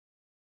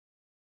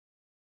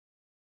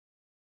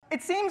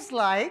it seems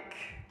like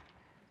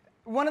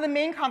one of the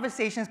main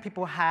conversations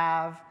people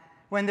have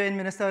when they're in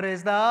Minnesota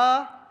is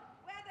the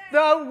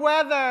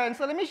weather. And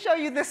so let me show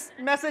you this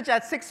message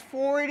at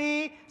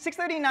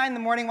 6:39 in the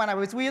morning when I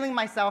was wheeling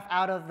myself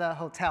out of the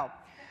hotel.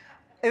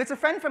 It was a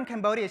friend from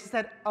Cambodia. She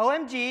said,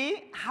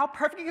 OMG, how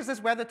perfect is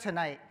this weather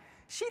tonight?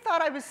 She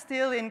thought I was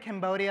still in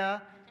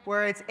Cambodia,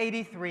 where it's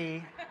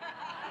 83.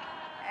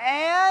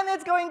 And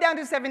it's going down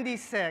to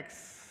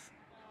 76.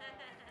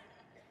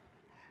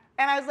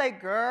 And I was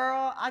like,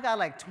 girl, I got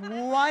like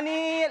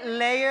 20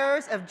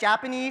 layers of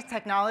Japanese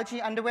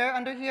technology underwear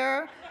under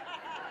here.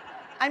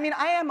 I mean,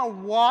 I am a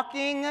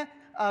walking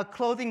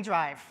clothing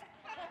drive.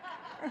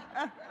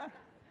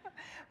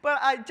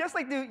 But just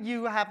like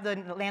you have the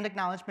land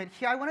acknowledgement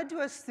here, I want to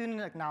do a student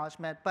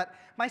acknowledgement. But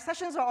my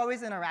sessions are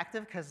always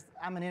interactive because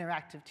I'm an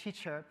interactive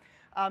teacher.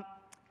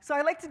 So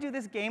I like to do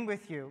this game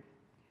with you.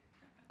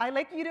 I'd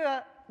like you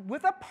to,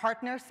 with a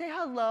partner, say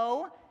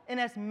hello in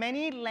as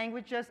many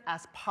languages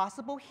as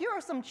possible. Here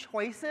are some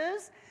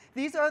choices.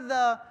 These are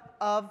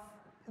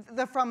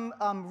from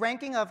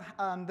ranking of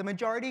the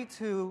majority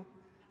to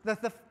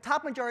the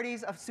top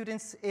majorities of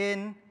students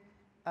in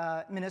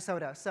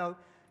Minnesota. So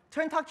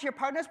turn and talk to your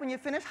partners. When you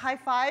finish, high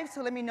five,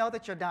 so let me know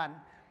that you're done.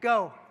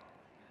 Go.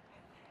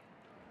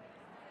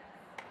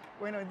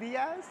 Buenos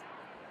días.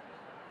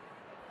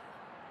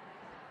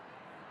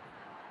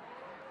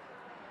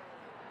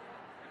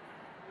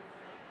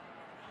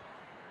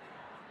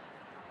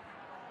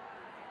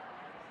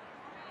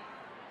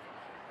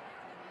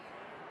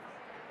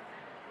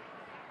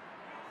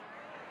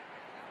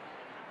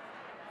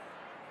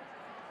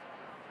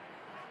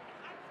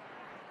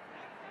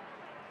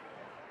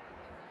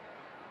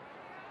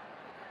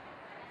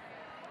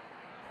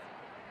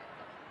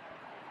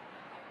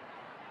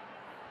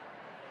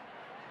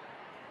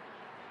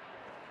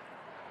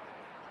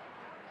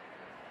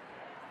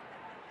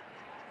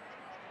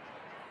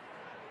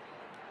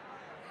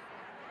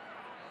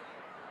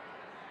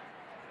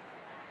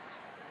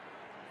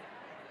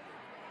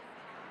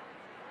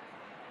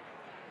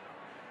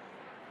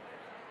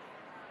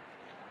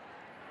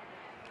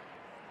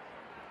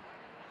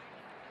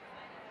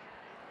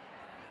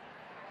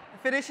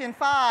 Finish in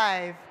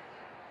 5,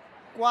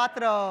 4,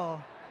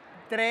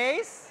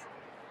 3,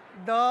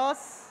 2,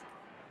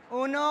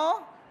 1,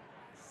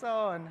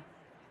 son.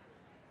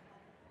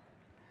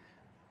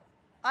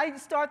 I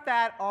start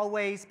that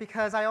always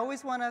because I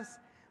always want us,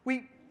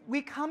 we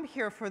come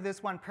here for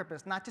this one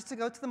purpose, not just to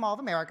go to the Mall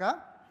of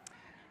America,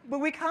 but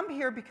we come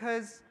here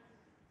because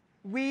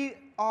we're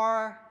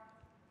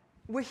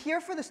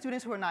here for the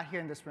students who are not here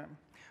in this room.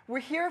 We're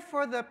here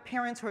for the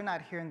parents who are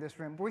not here in this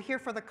room. We're here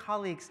for the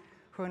colleagues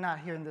who are not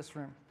here in this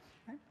room.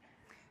 Right?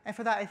 And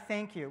for that, I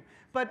thank you.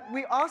 But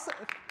we also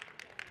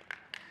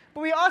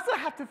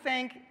have to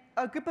thank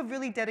a group of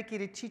really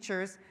dedicated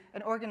teachers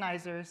and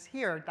organizers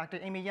here, Dr.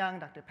 Amy Young,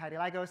 Dr. Patty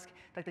Lagos,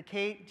 Dr.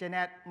 Kate,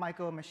 Jeanette,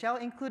 Michael, Michelle,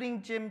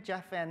 including Jim,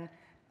 Jeff, and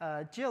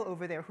Jill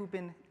over there who've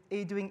been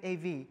doing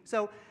AV.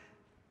 So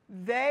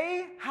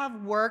they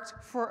have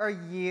worked for a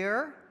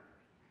year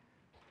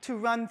to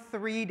run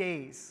 3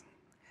 days.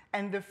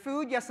 And the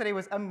food yesterday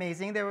was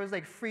amazing. There was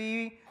like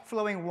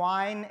free-flowing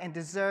wine and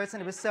desserts,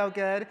 and it was so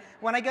good.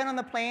 When I get on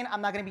the plane, I'm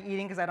not going to be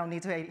eating because I don't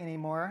need to eat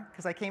anymore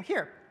because I came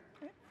here.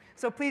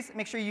 So please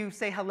make sure you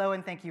say hello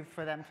and thank you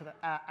for them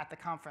at the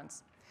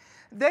conference.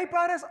 They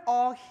brought us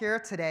all here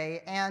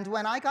today, and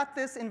when I got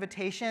this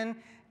invitation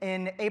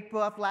in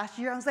April of last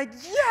year, I was like,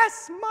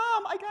 yes,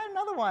 Mom, I got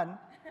another one.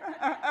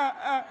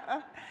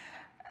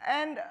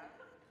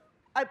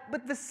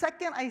 But the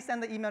second I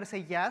send the email to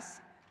say yes,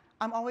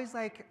 I'm always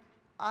like,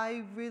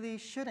 I really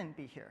shouldn't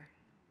be here.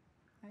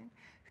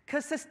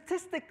 Because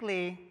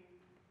statistically,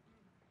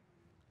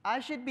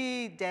 I should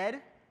be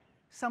dead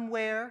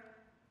somewhere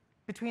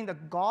between the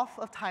Gulf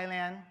of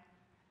Thailand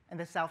and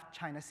the South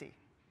China Sea.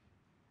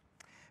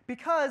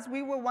 Because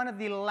we were one of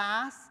the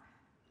last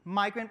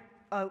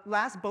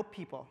boat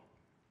people.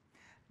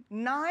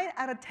 9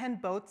 out of 10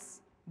 boats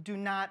do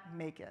not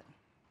make it.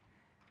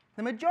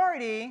 The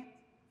majority,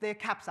 they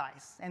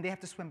capsize, and they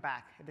have to swim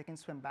back, if they can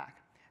swim back.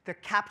 They're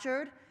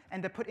captured,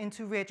 and they're put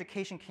into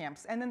re-education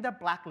camps, and then they're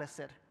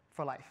blacklisted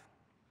for life.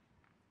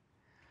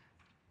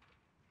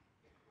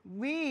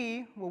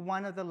 We were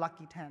one of the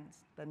lucky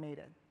 10s that made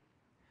it.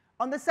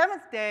 On the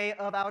 7th day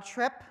of our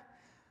trip,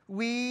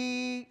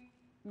 the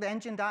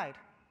engine died.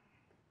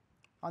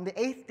 On the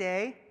 8th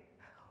day,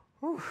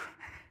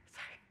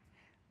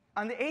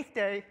 on the 8th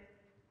day,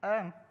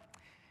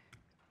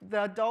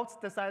 the adults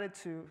decided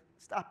to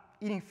stop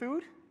eating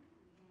food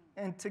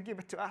and to give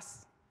it to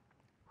us.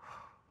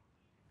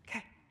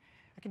 Okay,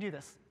 I can do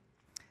this.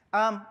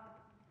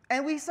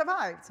 And we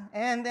survived.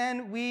 And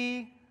then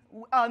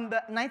on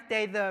the 9th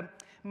day, the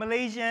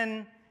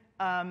Malaysian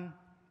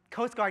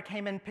Coast Guard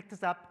came and picked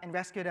us up and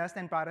rescued us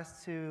and brought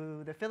us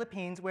to the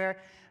Philippines,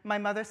 where my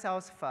mother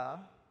sells pho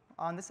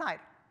on the side.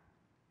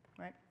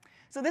 Right?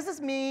 So this is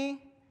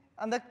me.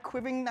 I'm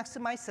quivering next to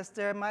my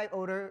sister,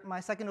 my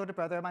second older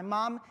brother. My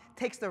mom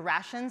takes the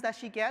rations that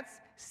she gets,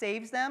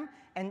 saves them,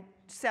 and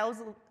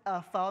sells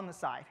pho on the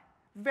side.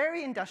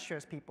 very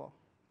industrious people.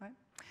 Right?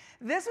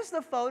 This is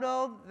the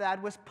photo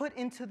that was put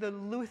into the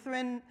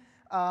Lutheran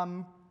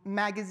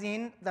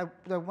magazine that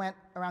went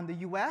around the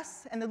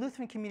US, and the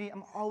Lutheran community,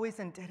 I'm always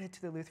indebted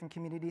to the Lutheran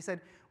community,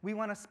 said, we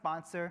want to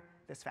sponsor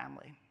this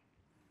family.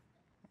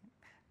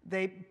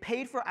 They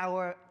paid for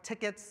our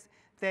tickets.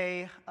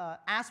 They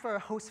asked for a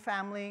host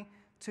family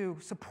to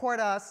support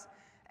us,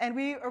 and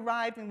we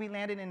arrived and we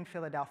landed in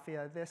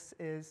Philadelphia. This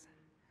is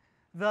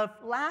the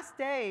last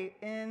day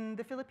in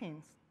the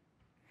Philippines.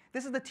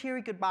 This is the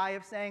teary goodbye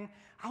of saying,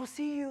 I'll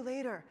see you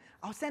later.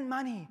 I'll send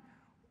money.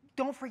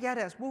 Don't forget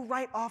us. We'll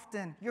write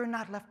often. You're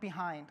not left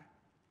behind.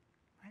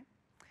 Right?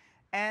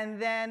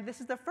 And then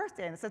this is the first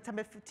day, on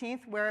September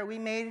 15th, where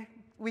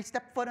we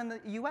stepped foot in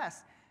the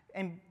US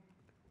and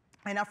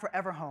now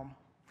forever home.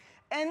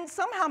 And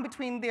somehow in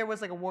between there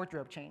was like a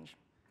wardrobe change.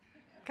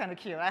 Kind of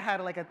cute. I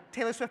had like a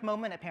Taylor Swift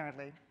moment,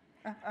 apparently.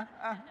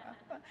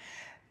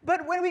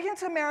 But when we came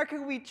to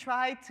America, we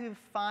tried to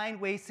find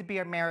ways to be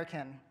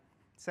American,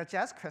 such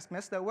as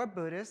Christmas, though we're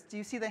Buddhists. Do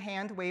you see the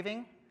hand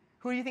waving?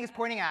 Who do you think is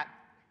pointing at?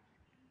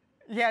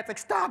 Yeah, it's like,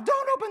 stop,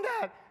 don't open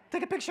that.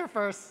 Take a picture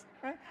first.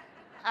 Right?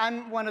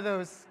 I'm one of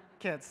those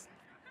kids.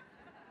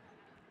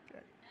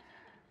 Okay.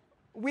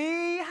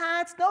 We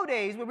had snow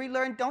days where we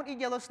learned don't eat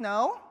yellow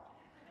snow.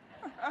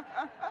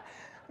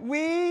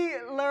 We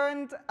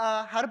learned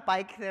how to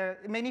bike. There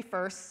are many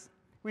firsts.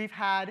 We've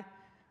had,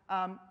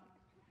 and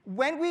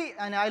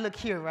I look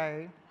here,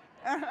 right?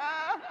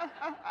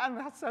 I'm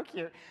so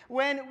cute.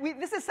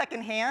 This is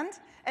secondhand,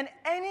 and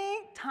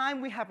any time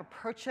we have a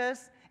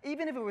purchase,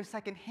 even if it was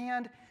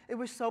secondhand, it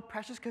was so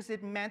precious because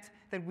it meant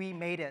that we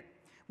made it.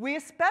 We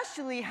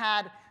especially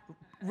had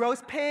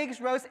roast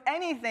pigs, roast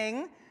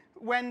anything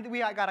when we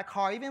got a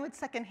car, even with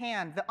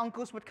secondhand. The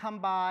uncles would come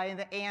by, and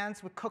the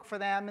aunts would cook for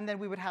them, and then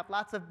we would have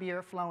lots of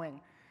beer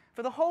flowing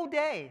for the whole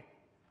day.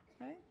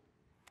 Right?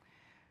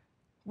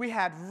 We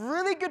had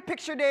really good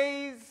picture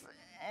days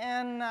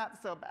and not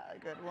so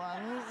bad good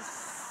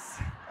ones.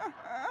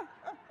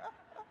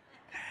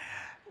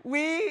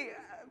 We,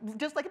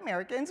 just like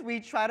Americans, we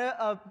try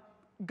to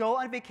go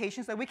on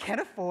vacations that we can't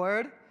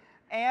afford,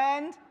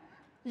 and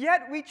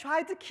yet we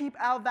try to keep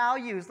our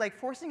values, like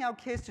forcing our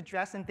kids to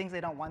dress in things they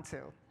don't want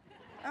to.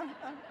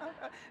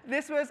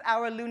 This was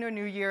our Lunar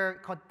New Year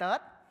called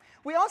Tet.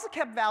 We also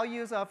kept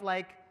values of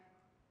like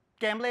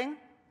gambling,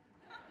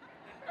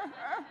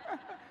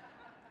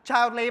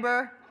 child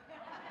labor,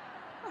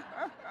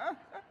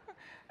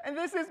 and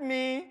this is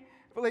me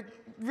like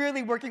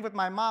really working with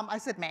my mom. I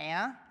said,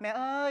 mẹ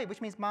ơi,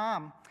 which means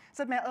mom. I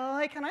said, mẹ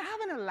ơi, can I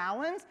have an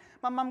allowance?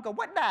 My mom go,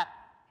 what that?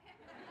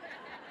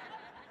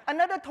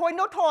 Another toy,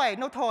 no toy,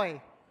 no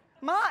toy.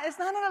 Ma, it's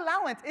not an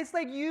allowance. It's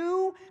like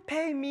you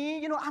pay me,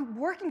 you know, I'm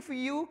working for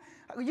you.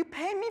 You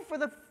pay me for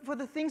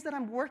the things that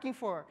I'm working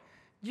for.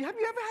 Have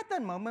you ever had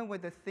that moment where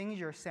the things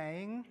you're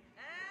saying,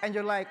 and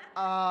you're like,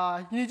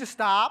 you need to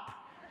stop?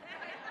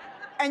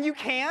 And you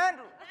can't?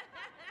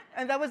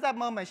 And that was that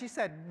moment. She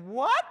said,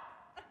 what?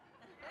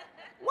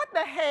 What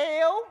the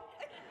hell?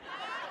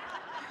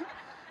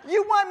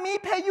 You want me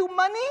pay you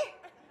money?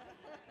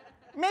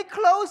 Make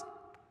clothes?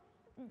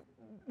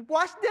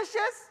 Wash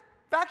dishes?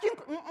 Vacuum?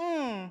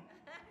 Mm-mm.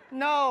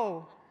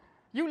 No.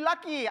 You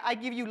lucky I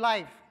give you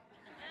life.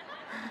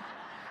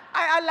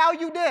 I allow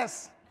you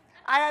this.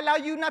 I allow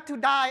you not to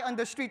die on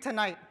the street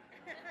tonight.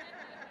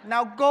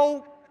 Now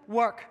go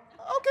work.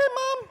 Okay,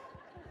 Mom.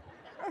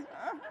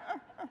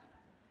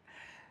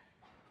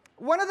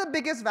 One of the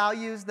biggest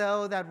values,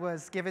 though, that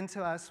was given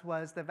to us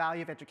was the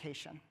value of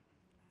education.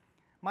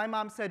 My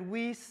mom said,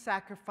 we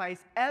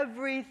sacrifice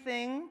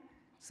everything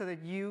so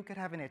that you could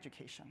have an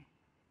education.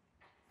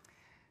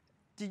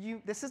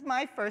 This is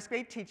my first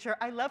grade teacher.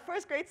 I love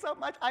first grade so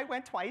much, I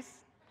went twice.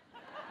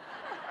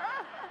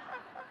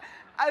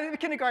 I'm a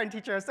kindergarten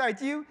teacher. Sorry,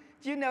 do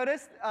you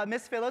notice,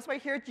 Miss Phillips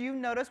right here, do you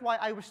notice why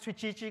I was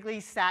strategically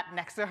sat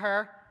next to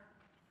her?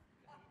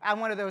 I'm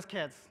one of those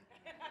kids.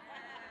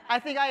 I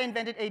think I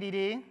invented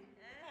ADD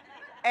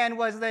and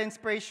was the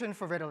inspiration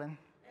for Ritalin.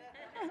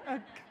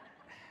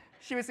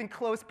 She was in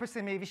close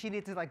proximity. She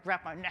needed to like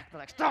grab my neck,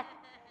 like, stop!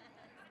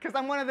 Because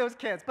I'm one of those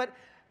kids. But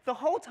the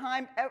whole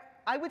time,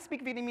 I would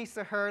speak Vietnamese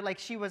to her like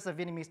she was a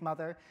Vietnamese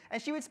mother,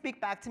 and she would speak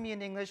back to me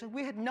in English.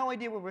 We had no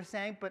idea what we were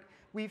saying, but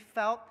we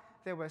felt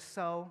there was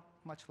so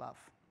much love.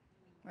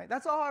 Right?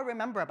 That's all I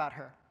remember about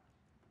her.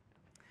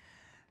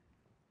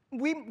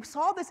 We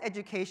saw this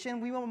education.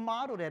 We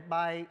modeled it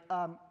by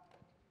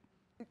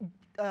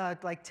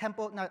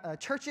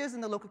churches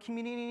in the local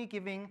community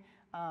giving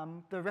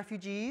the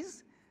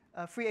refugees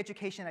free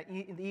education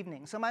in the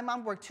evening. So my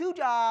mom worked 2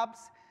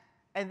 jobs,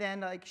 and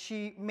then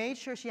she made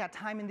sure she had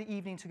time in the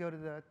evening to go to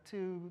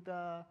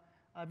the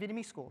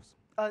Vietnamese schools,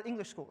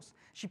 English schools.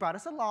 She brought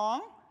us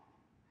along,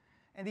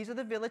 and these are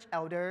the village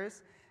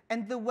elders.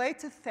 And the way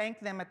to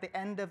thank them at the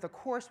end of the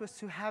course was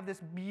to have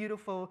this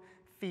beautiful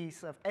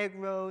feast of egg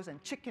rolls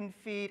and chicken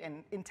feet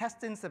and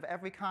intestines of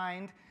every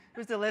kind. It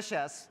was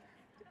delicious.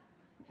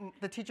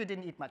 The teacher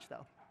didn't eat much,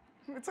 though.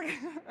 It's like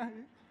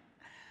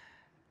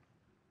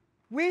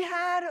we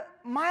had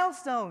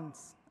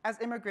milestones. as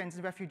immigrants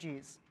and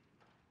refugees.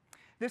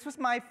 This is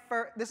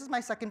my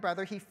second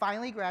brother. He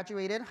finally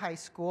graduated high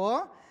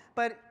school,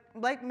 but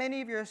like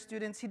many of your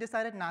students, he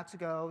decided not to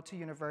go to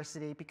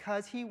university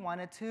because he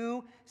wanted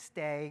to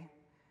stay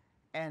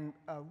and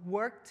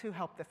work to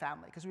help the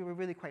family, because we were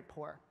really quite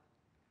poor.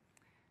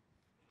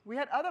 We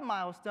had other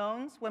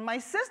milestones. When my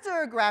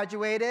sister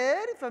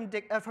graduated from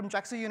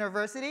Drexel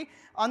University,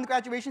 on the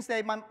graduation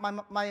day,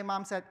 my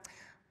mom said,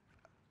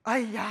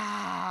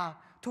 "Ayah,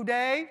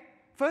 today,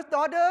 first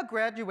daughter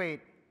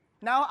graduate.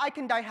 Now I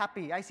can die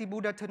happy. I see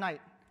Buddha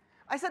tonight."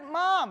 I said,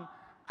 "Mom,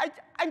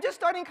 I'm just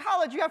starting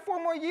college. You have 4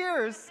 more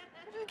years.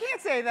 You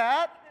can't say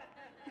that."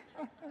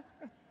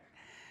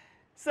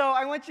 So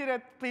I want you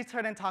to please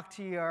turn and talk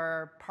to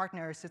your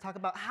partners to talk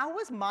about how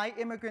was my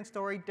immigrant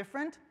story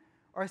different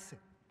or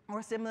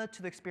similar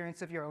to the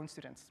experience of your own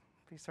students.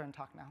 Please turn and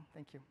talk now.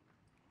 Thank you.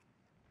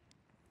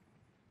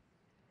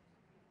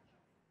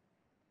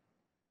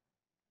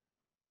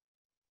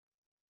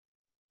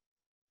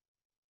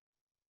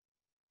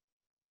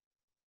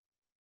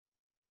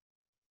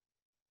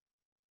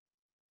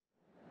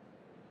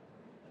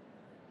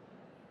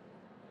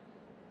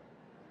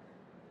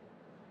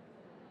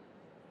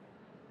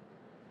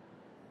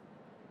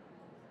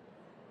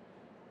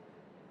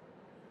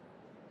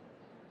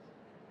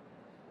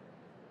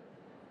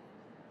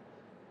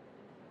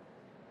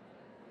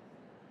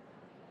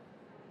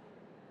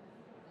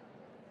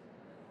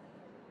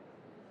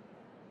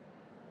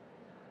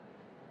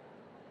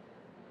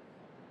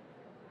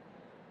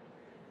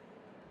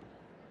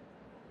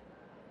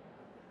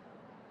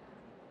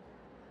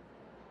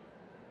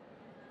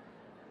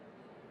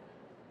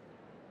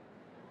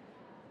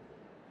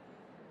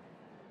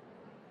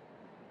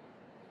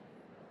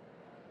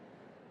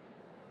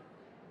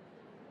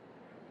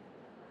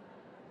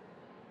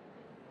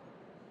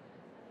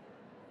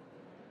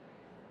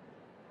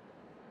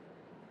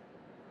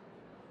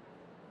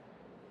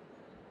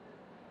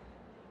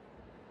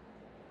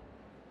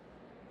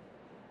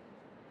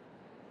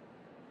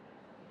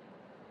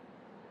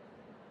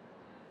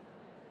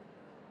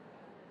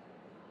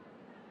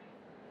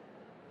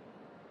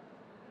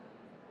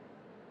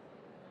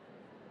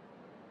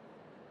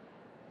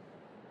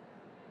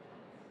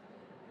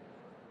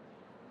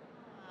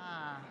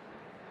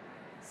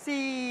 Four,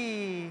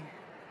 3,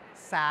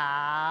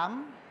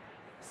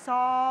 2,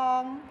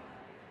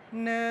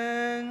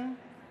 1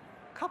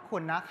 ขอบคุ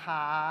ณนะค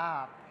รั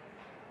บ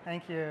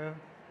Thank you.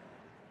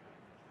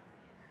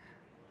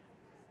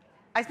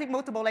 I speak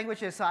multiple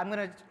languages, so I'm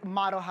going to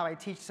model how I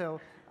teach.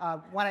 So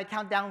when I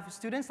count down for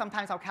students,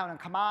 sometimes I'll count in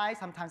Khmer,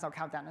 sometimes I'll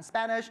count down in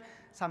Spanish,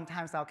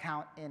 sometimes I'll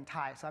count in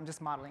Thai. So I'm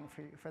just modeling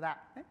for you for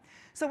that. Okay?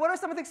 So what are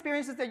some of the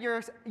experiences that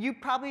you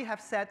probably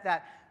have said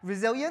that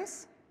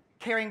resilience,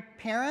 caring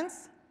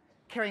parents,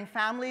 caring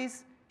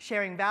families,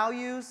 sharing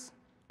values,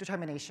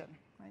 determination.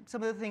 Right?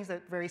 Some of the things that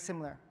are very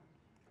similar.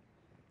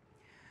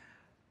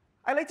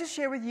 I'd like to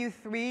share with you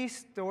 3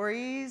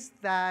 stories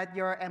that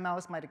your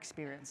MLs might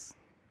experience.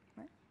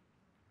 Right?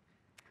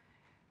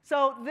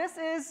 So this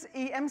is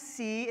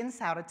EMC in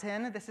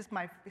Souderton. This is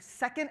my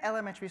second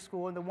elementary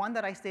school and the one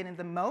that I stayed in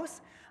the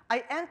most.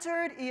 I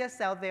entered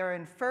ESL there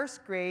in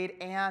 1st grade,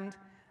 and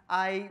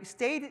I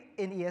stayed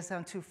in ESL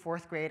until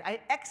 4th grade. I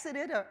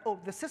exited,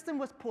 the system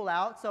was pulled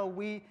out, so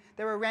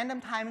there were random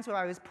times where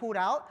I was pulled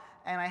out,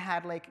 and I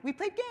had we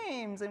played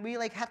games, and we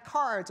had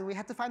cards, and we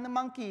had to find the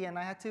monkey, and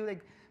I had to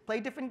play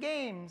different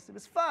games. It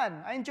was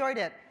fun. I enjoyed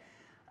it.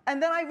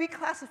 And then I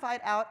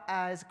reclassified out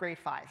as grade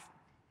 5.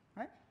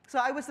 Right? So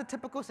I was the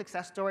typical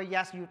success story.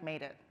 Yes, you've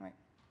made it. Right?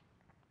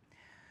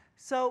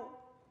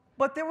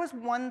 But there was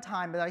one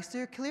time that I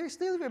still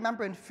clearly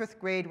remember in 5th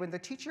grade when the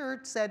teacher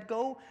said,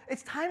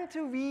 it's time to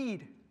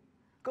read.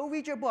 Go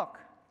read your book.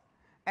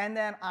 And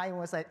then I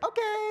was like,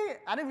 okay.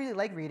 I didn't really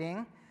like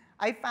reading.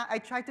 I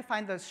tried to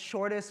find the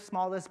shortest,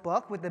 smallest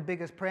book with the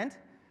biggest print.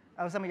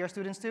 Some of your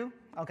students too?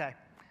 Okay.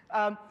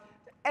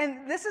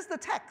 And this is the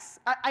text.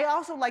 I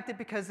also liked it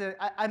because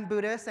I'm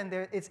Buddhist and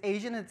it's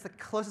Asian. It's the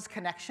closest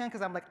connection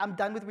because I'm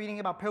done with reading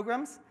about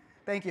pilgrims.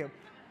 Thank you.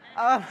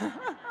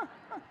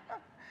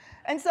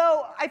 And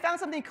so I found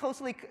something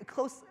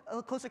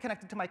closer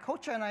connected to my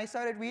culture, and I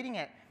started reading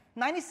it.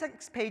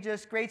 96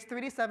 pages, grades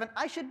 3 to 7.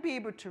 I should be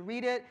able to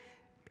read it.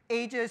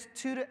 Ages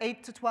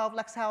 8 to 12,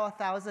 Lexhal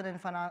 1000, and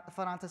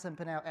Fanantas and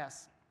Pinel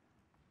S.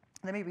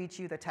 Let me read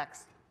you the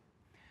text.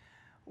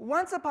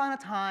 Once upon a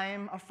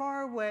time,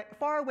 far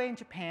away in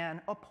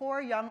Japan, a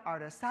poor young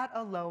artist sat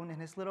alone in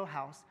his little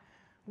house,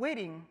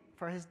 waiting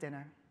for his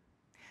dinner.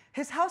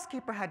 His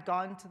housekeeper had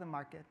gone to the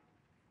market,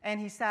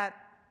 and he sat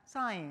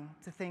sighing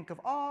to think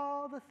of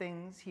all the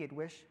things he had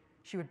wished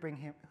she would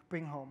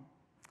bring home.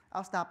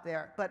 I'll stop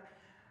there. But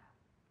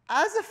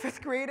as a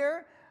 5th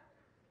grader,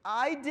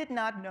 I did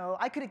not know.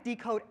 I could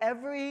decode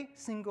every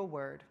single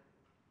word,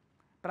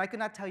 but I could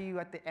not tell you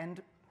at the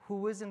end who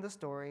was in the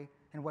story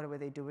and what were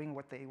they doing,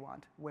 what they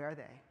want, where are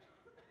they.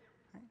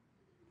 Right?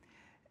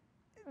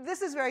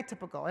 This is very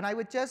typical, and I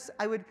would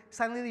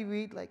silently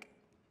read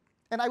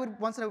and I would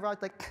once in a while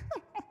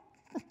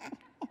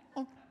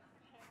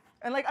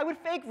And like, I would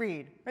fake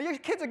read. Your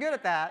kids are good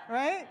at that,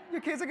 right?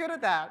 Your kids are good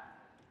at that.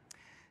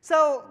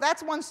 So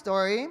that's one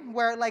story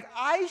where like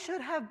I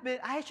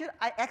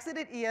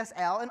exited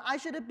ESL and I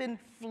should have been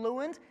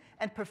fluent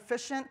and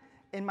proficient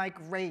in my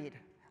grade.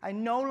 I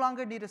no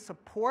longer needed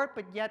support,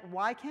 but yet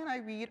why can't I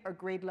read a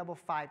grade level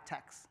 5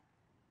 text?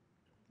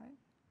 Right?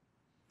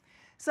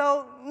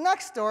 So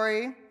next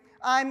story,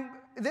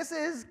 this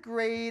is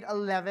grade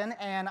 11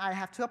 and I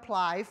have to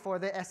apply for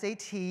the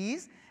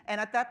SATs. And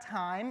at that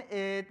time,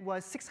 it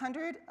was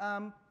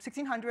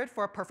 1,600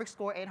 for a perfect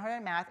score, 800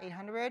 in math,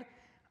 800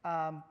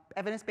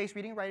 evidence-based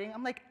reading, writing.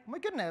 I'm like, oh my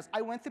goodness,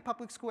 I went through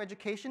public school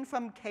education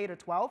from K to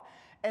 12,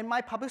 and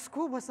my public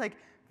school was like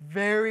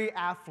very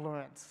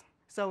affluent.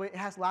 So it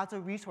has lots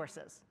of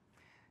resources.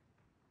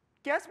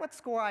 Guess what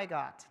score I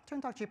got? Turn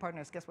and talk to your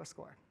partners, guess what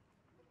score?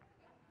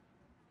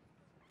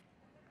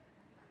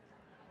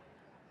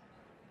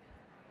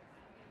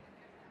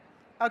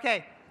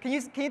 Okay, can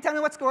you tell me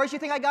what scores you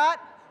think I got?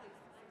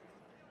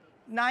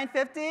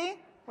 950?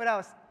 What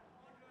else?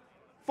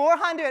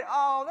 400.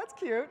 Oh, that's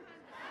cute.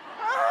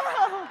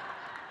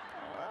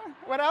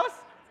 What else?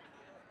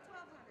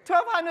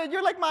 1,200.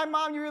 You're like my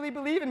mom. You really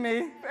believe in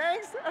me.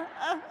 Thanks.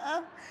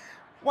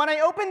 When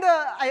I opened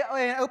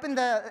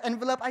the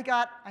envelope,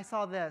 I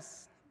saw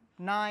this.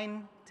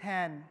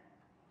 910.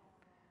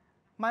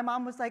 My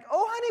mom was like,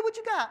 "Oh, honey, what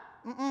you got?"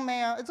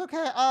 "Ma'am, it's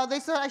okay. They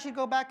said I should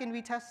go back and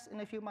retest in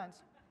a few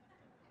months."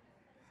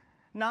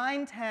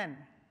 910.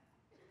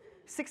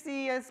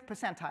 60th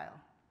percentile.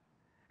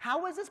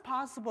 How is this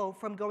possible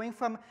from going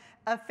from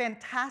a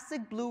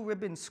fantastic blue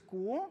ribbon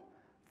school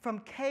from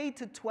K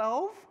to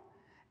 12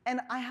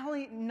 and I have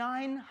only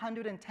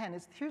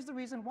 910? Here's the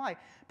reason why.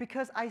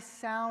 Because I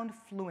sound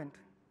fluent.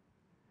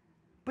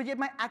 But yet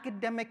my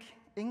academic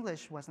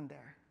English wasn't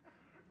there.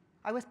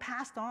 I was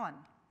passed on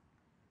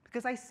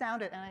because I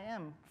sounded, and I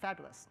am,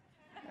 fabulous.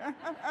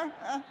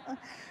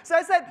 So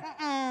I said,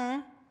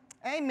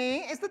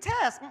 Amy, it's the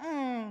test.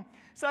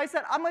 So I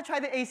said, I'm going to try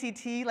the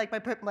ACT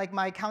like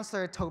my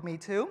counselor told me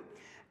to.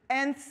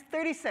 And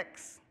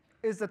 36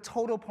 is the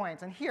total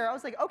points. And here I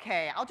was like,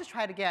 OK, I'll just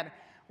try it again.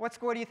 What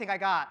score do you think I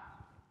got?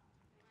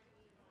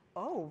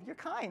 Oh, you're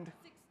kind.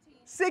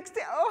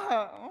 16.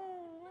 Oh.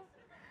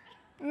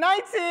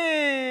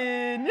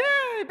 19.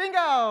 Yay,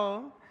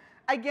 bingo.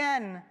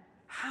 Again,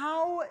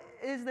 how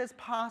is this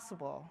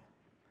possible?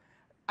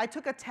 I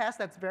took a test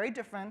that's very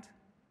different.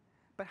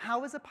 But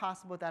how is it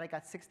possible that I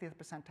got 60th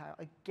percentile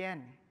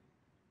again?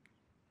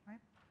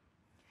 Right?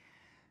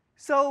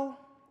 So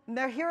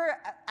here are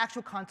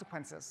actual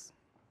consequences.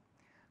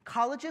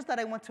 Colleges that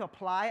I want to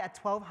apply at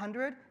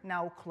 1,200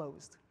 now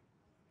closed.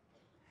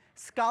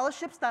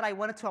 Scholarships that I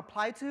wanted to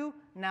apply to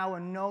now are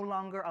no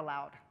longer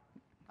allowed.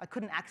 I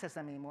couldn't access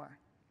them anymore.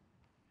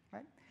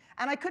 Right?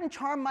 And I couldn't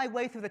charm my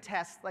way through the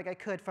test like I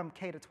could from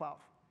K to 12.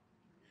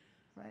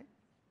 Right?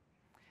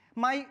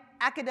 My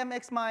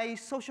academics, my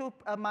social,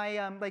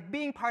 like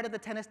being part of the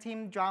tennis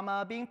team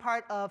drama, being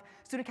part of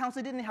student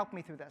council didn't help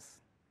me through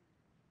this.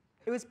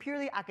 It was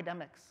purely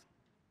academics.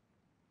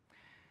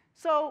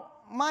 So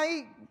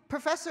my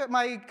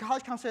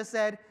college counselor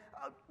said,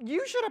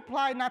 you should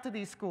apply not to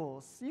these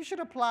schools. You should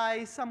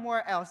apply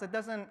somewhere else that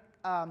doesn't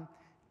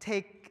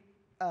take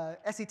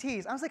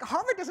SATs. I was like,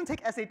 Harvard doesn't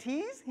take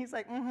SATs? He's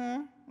like,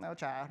 no,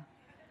 child.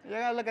 You're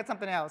going to look at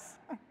something else.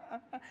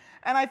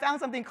 And I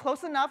found something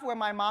close enough where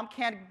my mom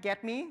can't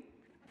get me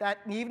that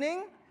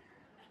evening,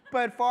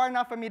 but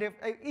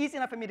easy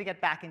enough for me to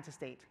get back into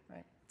state.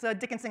 Right? So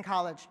Dickinson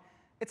College.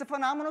 It's a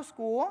phenomenal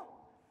school.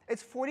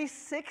 It's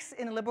 46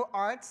 in liberal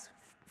arts,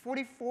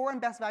 44 in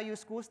best value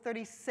schools,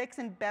 36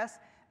 in best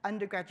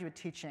undergraduate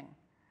teaching.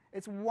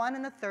 It's 1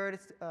 in a third.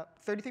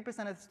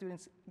 33% of the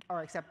students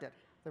are accepted.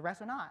 The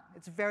rest are not.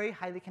 It's very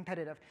highly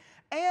competitive.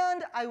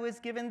 And I was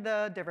given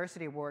the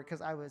diversity award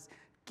because I was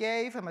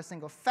gay, from a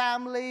single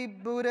family,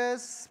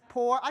 Buddhist,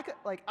 poor.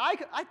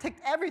 I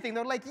ticked everything.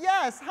 They're like,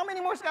 yes, how many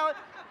more scholars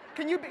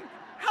can you be?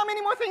 How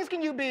many more things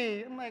can you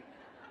be? I'm like,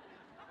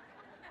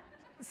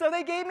 so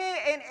they gave me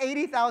an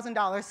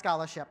 $80,000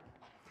 scholarship.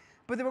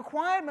 But the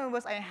requirement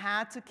was I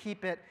had to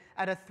keep it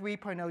at a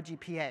 3.0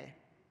 GPA.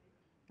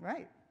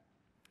 Right?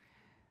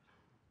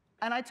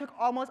 And I took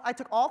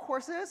all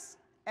courses,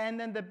 and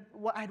then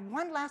I had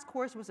one last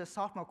course was a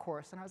sophomore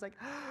course, and I was like,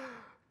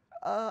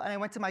 and I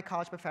went to my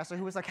college professor,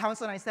 who was a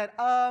counselor, and I said,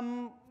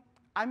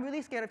 I'm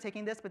really scared of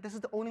taking this, but this is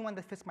the only one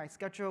that fits my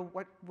schedule.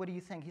 What do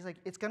you think? He's like,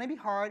 it's going to be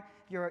hard.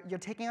 You're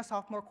taking a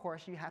sophomore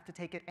course. You have to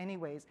take it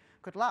anyways.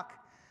 Good luck.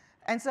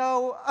 And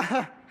so,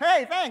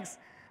 hey, thanks.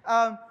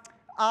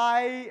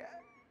 I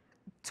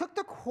took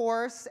the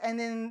course,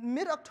 and in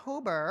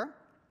mid-October,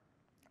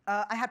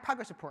 I had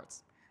progress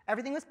reports.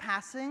 Everything was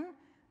passing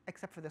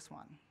except for this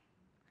one.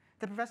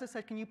 The professor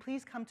said, can you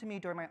please come to me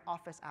during my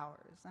office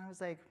hours? And I was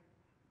like,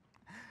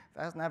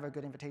 that's never a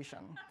good invitation.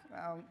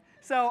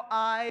 So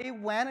I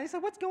went, and he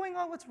said, what's going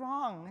on? What's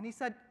wrong? And he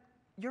said,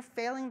 you're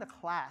failing the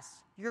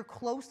class. You're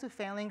close to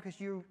failing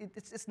because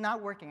it's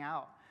not working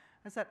out.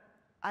 I said,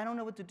 I don't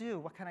know what to do.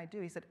 What can I do?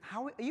 He said,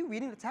 are you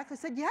reading the text? I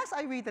said, yes,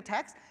 I read the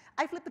text.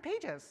 I flip the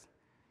pages.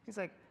 He's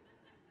like,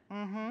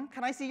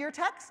 Can I see your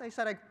text? I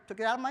said I took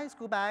it out of my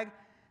school bag,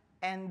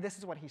 and this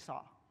is what he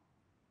saw.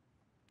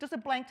 Just a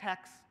blank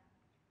text,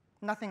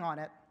 nothing on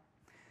it.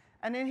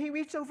 And then he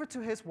reached over to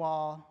his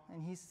wall,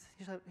 and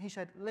he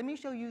said, let me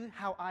show you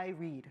how I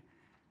read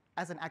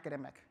as an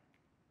academic.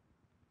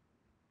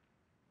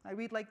 I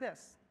read like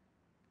this.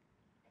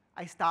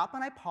 I stop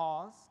and I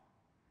pause.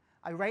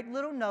 I write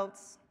little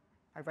notes.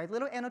 I write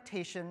little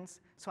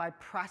annotations, so I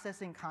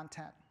process in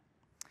content.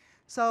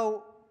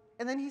 So,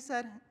 and then he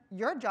said,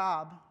 your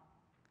job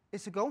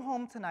is to go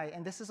home tonight,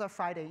 and this is a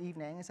Friday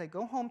evening. He said,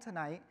 go home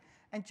tonight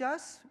and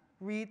just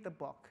read the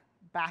book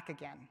back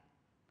again.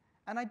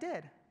 And I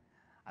did.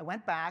 I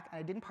went back, and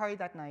I didn't party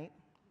that night.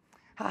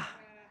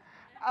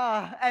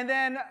 And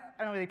then,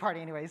 I don't really party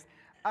anyways.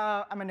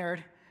 I'm a nerd.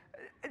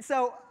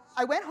 So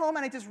I went home,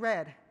 and I just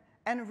read,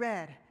 and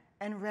read,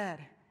 and read,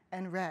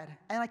 and read.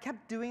 And I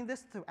kept doing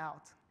this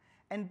throughout.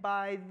 And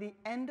by the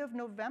end of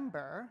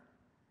November,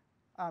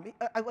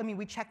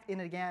 we checked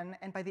in again,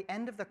 and by the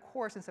end of the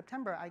course in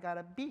September, I got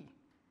a B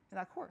in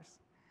that course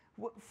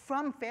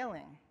from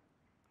failing.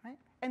 Right?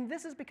 And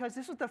this is because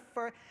this is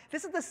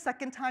the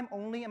second time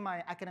only in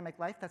my academic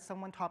life that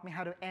someone taught me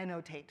how to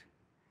annotate,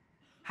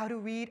 how to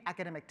read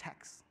academic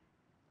texts.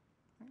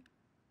 Right?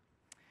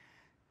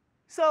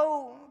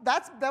 So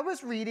that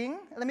was reading.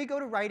 Let me go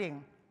to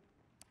writing.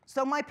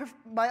 So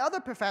my other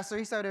professor,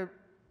 he started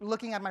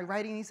looking at my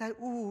writing, and he said,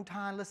 ooh,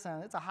 Tan,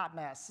 listen, it's a hot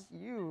mess.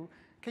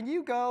 Can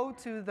you go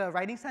to the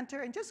writing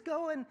center and just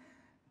go and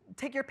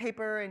take your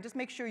paper and just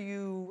make sure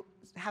you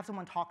have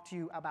someone talk to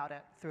you about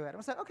it through it.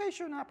 I said, okay,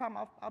 sure, no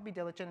problem. I'll be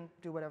diligent and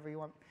do whatever you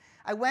want.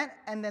 I went,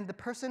 and then the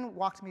person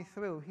walked me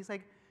through. He's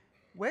like,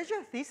 where's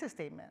your thesis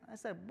statement? I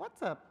said,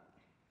 what's a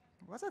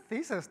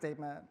thesis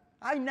statement?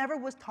 I never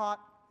was taught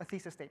a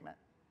thesis statement,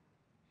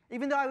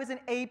 even though I was in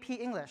AP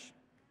English.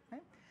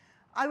 Right?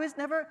 I was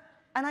never,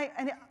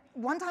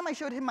 one time I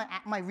showed him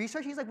my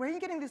research. He's like, where are you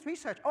getting this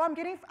research? Oh,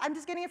 I'm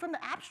just getting it from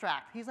the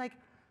abstract. He's like,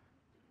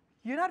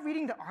 you're not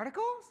reading the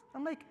articles?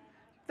 I'm like,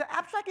 the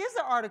abstract is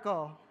the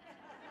article.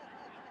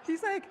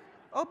 He's like,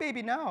 oh,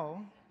 baby,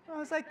 no. I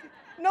was like,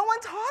 no one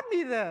taught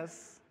me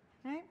this.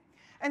 Right?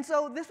 And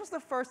so this was the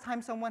first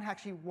time someone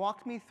actually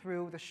walked me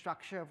through the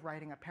structure of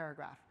writing a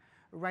paragraph,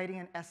 writing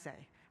an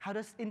essay, how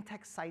to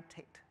in-text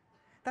citate.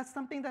 That's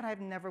something that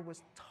I've never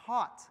was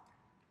taught.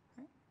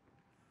 Right?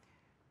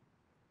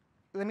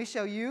 Let me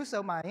show you.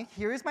 So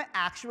here is my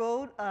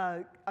actual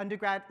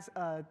undergrad,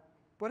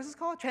 what is this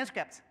called?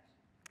 Transcript.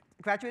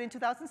 Graduated in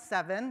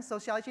 2007,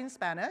 Sociology and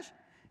Spanish.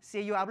 Si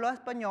yo hablo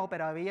español,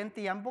 pero había un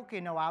tiempo que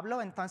no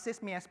hablo,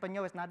 entonces mi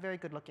español is not very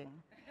good looking.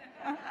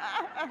 And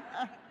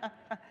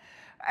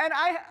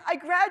I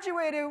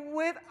graduated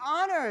with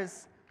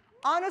honors.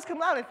 Honors cum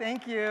laude,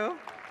 thank you.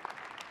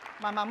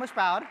 My mom was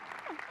proud.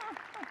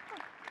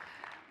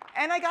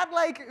 And I got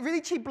like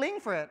really cheap bling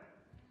for it,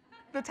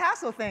 the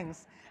tassel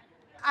things.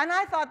 And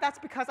I thought that's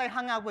because I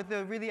hung out with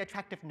the really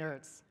attractive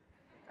nerds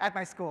at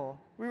my school.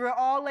 We were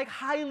all like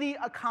highly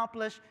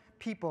accomplished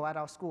people at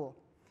our school.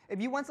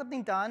 If you want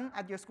something done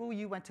at your school,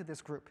 you went to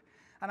this group.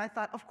 And I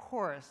thought, of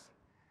course,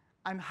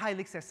 I'm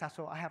highly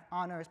successful. I have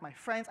honors, my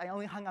friends. I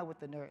only hung out with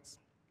the nerds.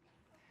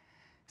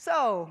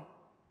 So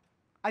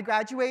I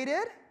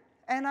graduated,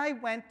 and I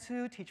went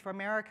to Teach for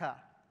America.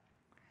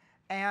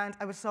 And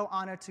I was so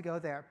honored to go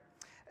there.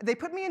 They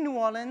put me in New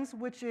Orleans,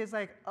 which is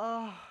like,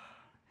 oh,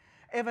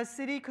 if a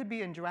city could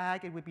be in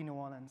drag, it would be New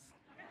Orleans.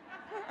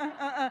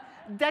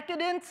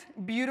 Decadent,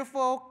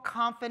 beautiful,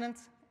 confident,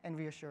 and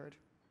reassured.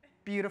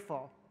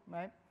 Beautiful,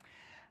 right?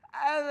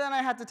 And then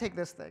I had to take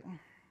this thing,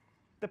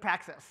 the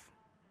praxis.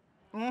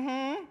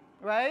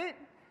 Right?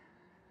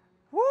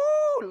 Woo,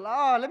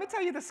 Lord, let me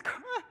tell you the score.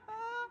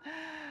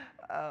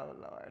 Oh,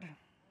 Lord.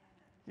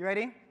 You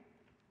ready?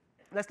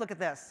 Let's look at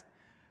this.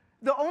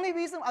 The only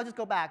reason, I'll just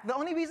go back. The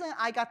only reason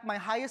I got my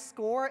highest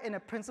score in a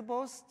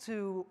principles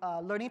to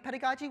learning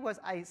pedagogy was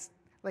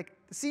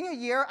senior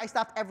year, I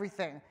stopped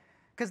everything.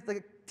 Because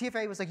the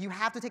TFA was like, you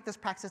have to take this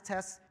praxis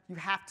test. You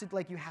have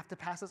to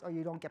pass this or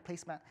you don't get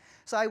placement.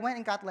 So I went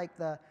and got like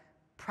the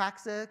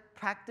practice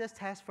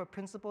test for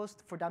principles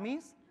for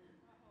dummies.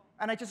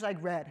 And I just like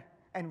read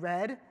and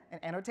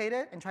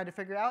annotated and tried to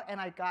figure it out.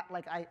 And I got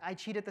I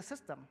cheated the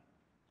system,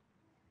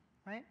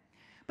 right?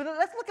 But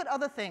let's look at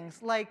other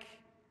things like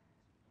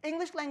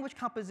English language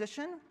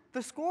composition.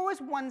 The score was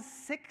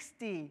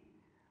 160.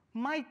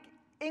 My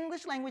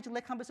English language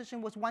lit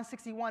composition was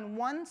 161,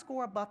 one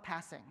score above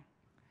passing.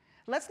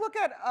 Let's look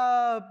at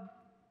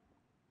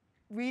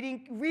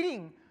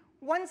reading.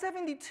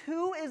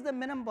 172 is the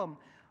minimum.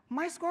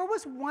 My score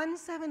was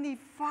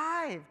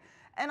 175,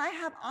 and I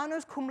have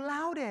honors cum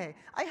laude.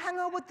 I hang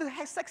out with the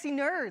sexy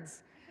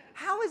nerds.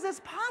 How is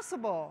this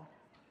possible,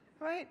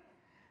 right?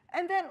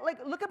 And then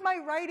look at my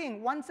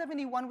writing.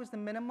 171 was the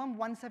minimum,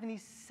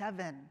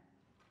 177.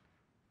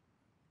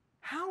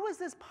 How is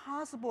this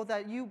possible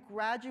that you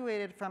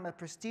graduated from a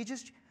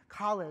prestigious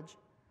college,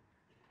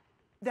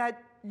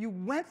 that you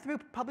went through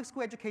public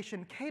school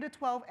education, K to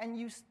 12, and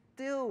you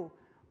still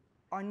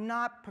are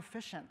not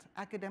proficient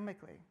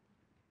academically?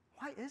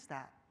 Why is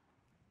that?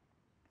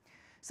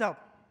 So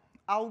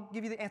I'll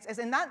give you the answers.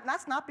 And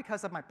that's not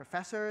because of my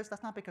professors.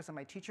 That's not because of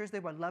my teachers. They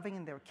were loving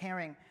and they were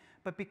caring.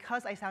 But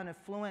because I sounded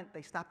fluent,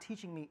 they stopped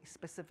teaching me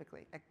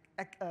specifically,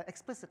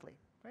 explicitly,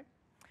 right?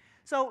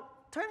 So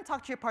turn and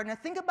talk to your partner.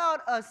 Think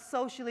about a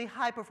socially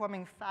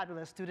high-performing,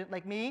 fabulous student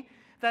like me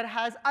that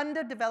has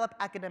underdeveloped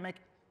academic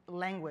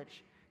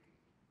language.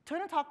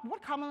 Turn and talk,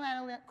 what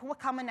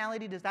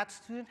commonality does that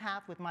student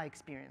have with my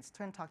experience?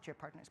 Turn and talk to your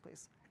partners,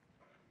 please.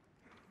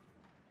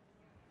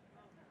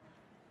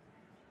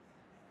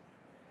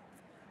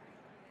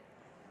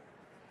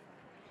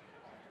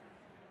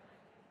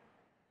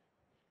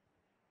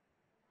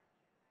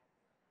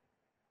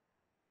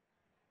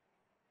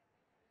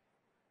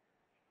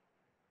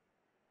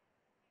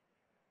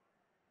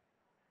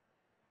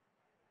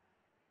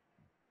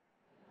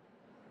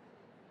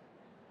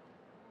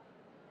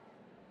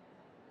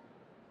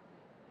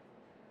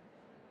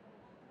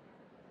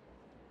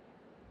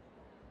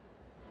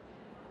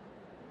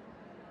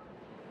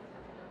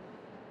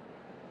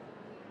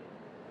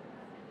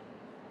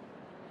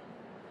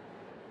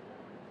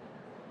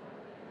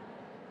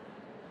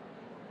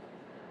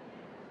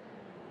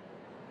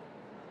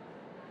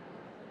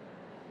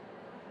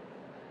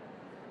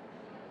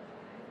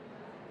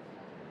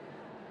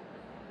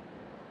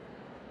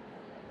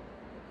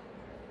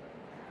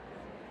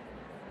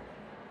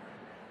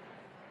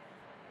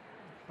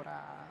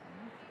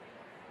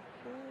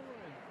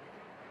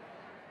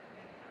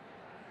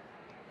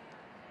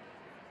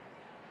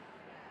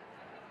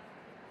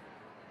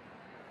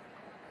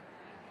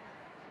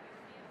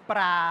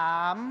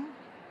 Pram,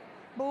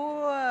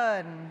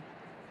 buồn,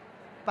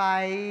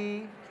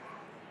 bảy,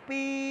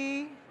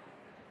 pi,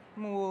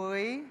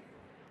 muối,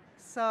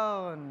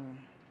 son.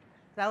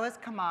 That was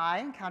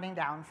Khmer, counting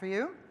down for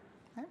you.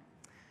 Okay.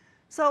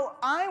 So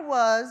I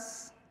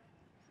was,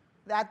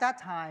 at that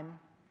time,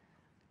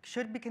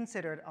 should be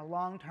considered a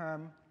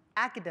long-term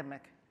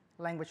academic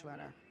language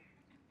learner.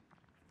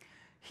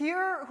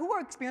 Here, who are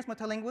experienced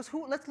multilinguals?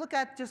 Let's look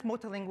at just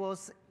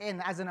multilinguals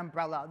as an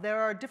umbrella. There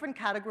are different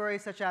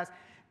categories such as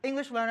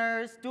English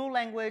learners, dual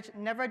language,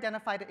 never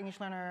identified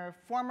English learner,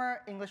 former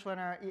English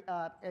learner,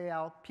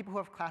 AL, people who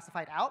have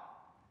classified out.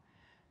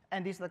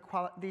 And these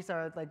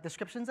are like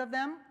descriptions of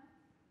them.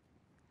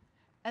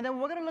 And then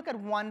we're going to look at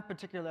one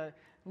particular,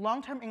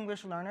 long-term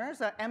English learners,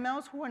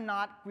 MLs who are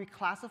not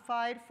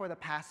reclassified for the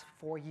past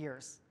 4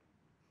 years.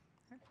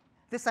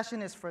 This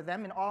session is for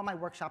them, and all my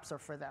workshops are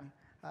for them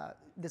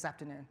this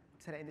afternoon.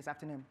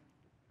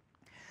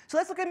 So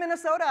let's look at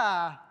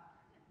Minnesota,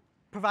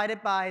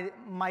 provided by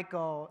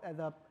Michael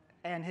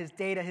and his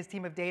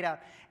team of data.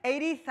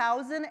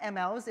 80,000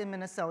 MLs in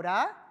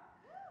Minnesota.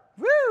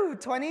 Woo!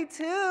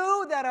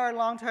 22 that are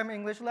long-term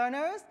English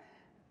learners,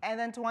 and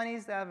then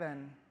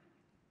 27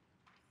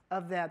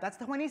 of them. That's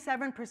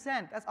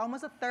 27%. That's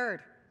almost a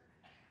third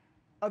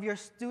of your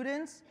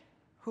students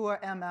who are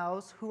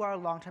MLs who are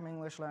long-term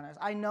English learners.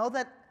 I know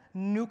that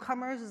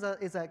newcomers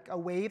is a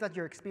wave that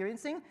you're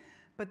experiencing,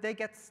 but they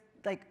get,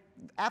 like,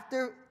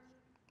 after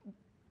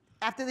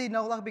they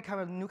no longer become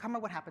a newcomer,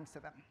 what happens to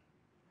them?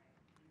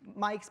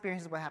 My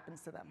experience is what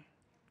happens to them.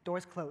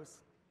 Doors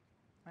close,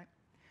 right?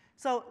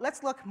 So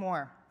let's look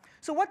more.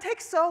 So what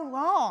takes so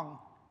long?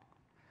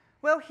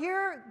 Well,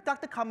 here,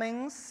 Dr.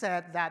 Cummings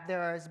said that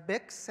there is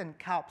BICS and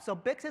CALP. So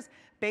BICS is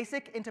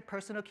basic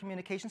interpersonal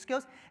communication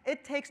skills.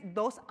 It takes 2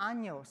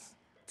 años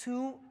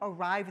to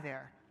arrive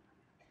there,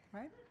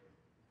 right?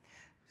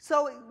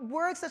 So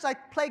words such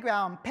like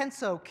playground,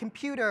 pencil,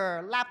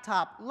 computer,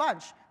 laptop,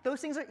 lunch, those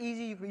things are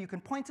easy. You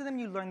can point to them.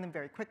 You learn them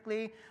very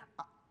quickly.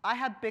 I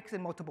have BICS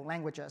in multiple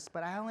languages,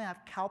 but I only have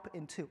CALP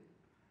in 2,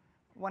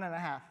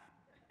 1.5,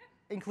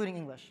 including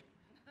English.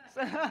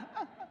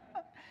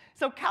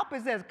 So CALP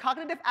is this,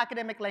 Cognitive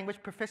Academic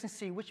Language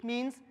Proficiency, which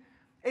means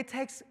it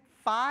takes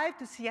 5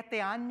 to 7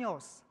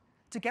 años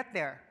to get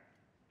there.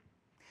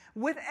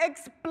 With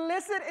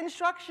explicit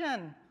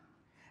instruction,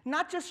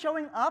 not just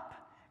showing up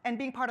and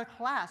being part of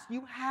class.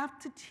 You have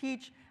to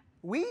teach,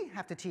 we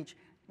have to teach,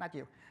 not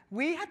you,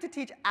 we have to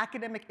teach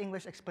academic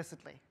English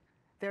explicitly.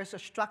 There's a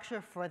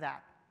structure for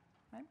that,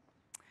 right?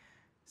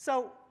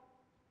 So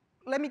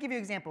let me give you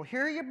an example.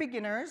 Here are your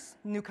beginners,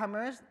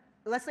 newcomers.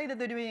 Let's say that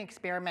they're doing an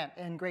experiment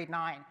in grade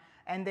 9.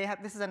 And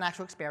this is an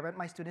actual experiment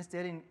my students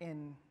did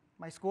in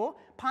my school.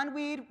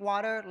 Pondweed,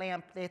 water,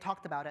 lamp, they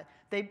talked about it.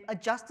 They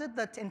adjusted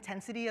the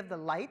intensity of the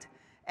light,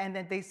 and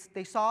then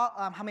they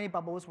saw how many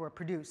bubbles were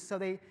produced. So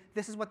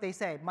this is what they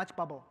say, much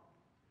bubble.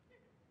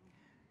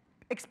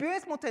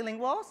 Experienced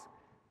multilinguals,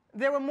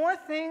 there were more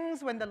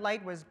things when the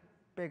light was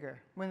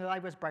bigger, when the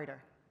light was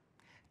brighter.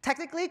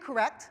 Technically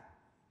correct,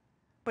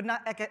 but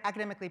not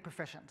academically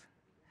proficient.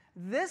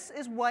 This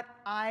is what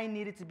I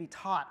needed to be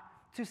taught,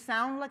 to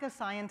sound like a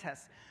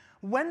scientist.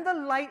 When the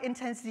light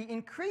intensity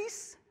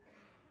increased,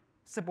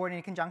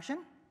 subordinate conjunction,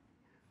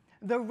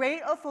 the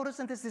rate of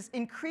photosynthesis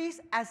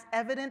increased as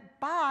evident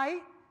by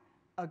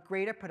a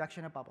greater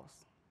production of bubbles.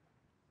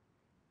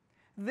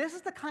 This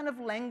is the kind of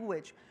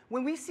language.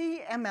 When we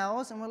see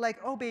MLs and we're like,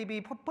 oh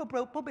baby,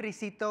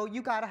 pobrecito,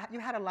 you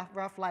had a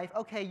rough life.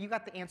 Okay, you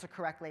got the answer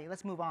correctly.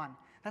 Let's move on.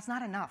 That's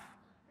not enough.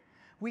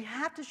 We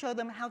have to show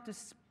them how to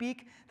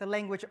speak the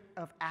language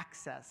of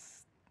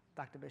access.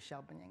 Dr.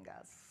 Michelle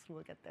Beningas,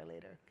 we'll get there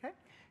later, okay?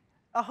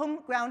 A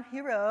homegrown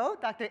hero,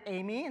 Dr.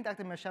 Amy and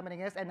Dr. Michelle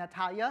Beningas and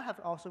Natalia have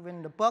also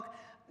written a book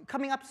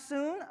coming up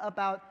soon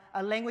about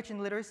a language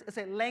and literacy, it's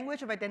a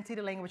language of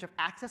identity, language of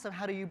access, and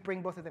how do you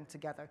bring both of them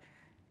together.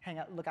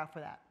 Look out for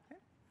that. Okay?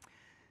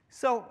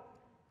 So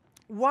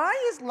why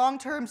is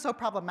long-term so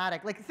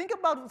problematic? Like, think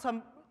about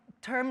some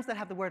terms that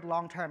have the word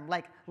long-term,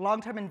 like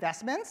long-term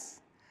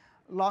investments,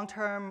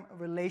 long-term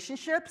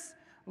relationships,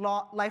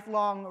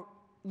 lifelong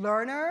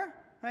learner,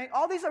 right?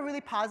 All these are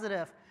really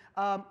positive.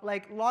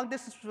 Like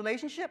long-distance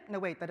relationship, no,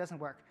 wait, that doesn't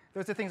work.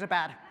 Those are things are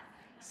bad.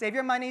 Save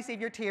your money,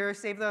 save your tears,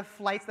 save the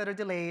flights that are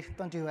delayed.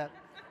 Don't do it.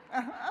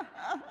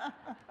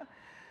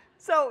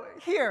 So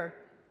here,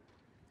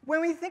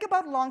 when we think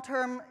about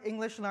long-term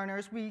English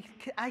learners,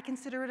 I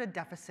consider it a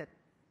deficit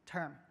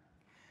term.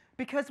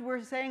 Because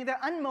we're saying they're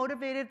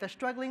unmotivated, they're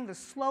struggling, the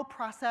slow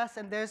process,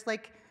 and there's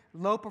like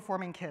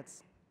low-performing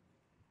kids.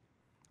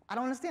 I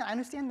don't understand. I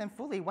understand them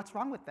fully. What's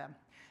wrong with them?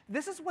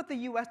 This is what the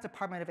US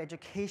Department of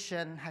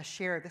Education has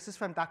shared. This is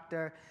from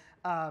Dr.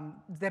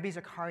 Debbie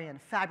Zakarian,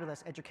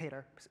 fabulous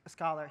educator,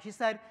 scholar. She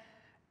said,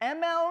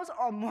 MLs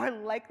are more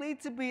likely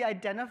to be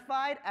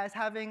identified as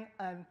having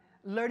a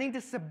learning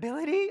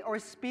disability or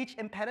speech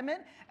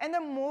impediment, and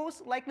they're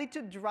most likely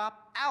to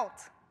drop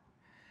out.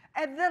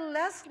 And they're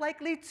less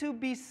likely to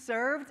be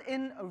served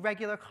in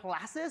regular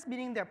classes,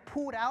 meaning they're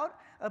pulled out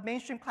of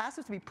mainstream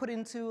classes to be put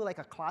into like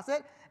a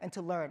closet and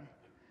to learn.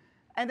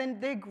 And then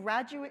they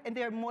graduate, and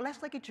they're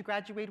less likely to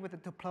graduate with a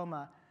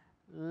diploma.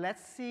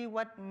 Let's see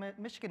what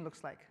Michigan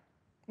looks like.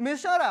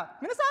 Minnesota.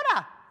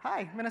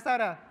 Hi,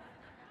 Minnesota.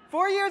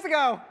 4 years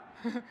ago,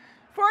 4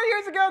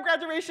 years ago,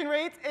 graduation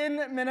rates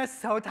in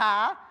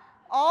Minnesota,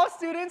 all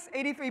students,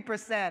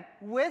 83%.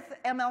 With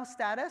ML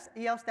status,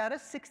 EL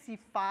status,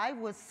 65.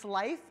 With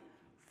SLIFE,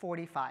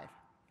 45.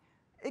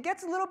 It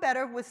gets a little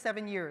better with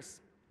 7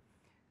 years.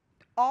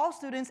 All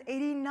students,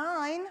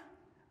 89.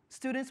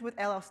 Students with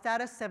LL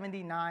status,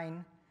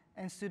 79.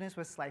 And students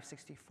with SLIFE,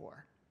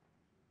 64.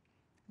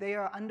 They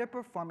are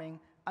underperforming,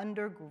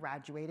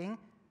 undergraduating,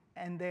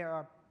 and they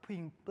are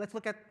let's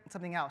look at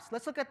something else.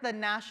 Let's look at the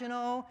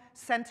National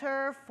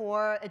Center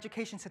for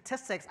Education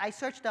Statistics. I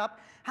searched up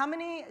how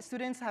many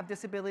students have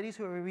disabilities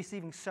who are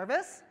receiving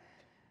service.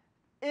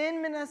 In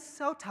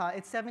Minnesota,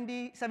 it's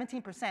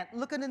 17%.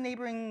 Look at the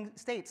neighboring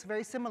states,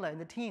 very similar, in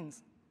the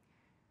teens.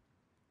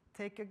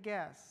 Take a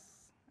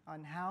guess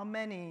on how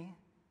many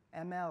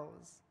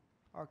MLs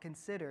are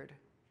considered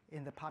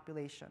in the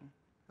population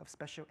of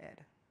special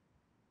ed.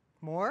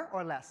 More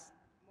or less?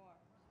 More.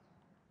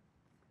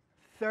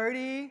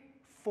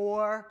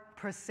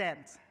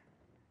 34%.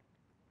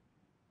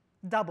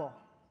 Double.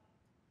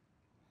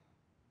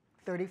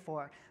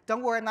 34.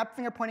 Don't worry, I'm not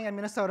finger pointing at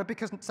Minnesota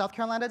because South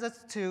Carolina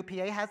does too,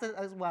 PA has it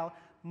as well.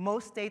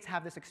 Most states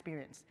have this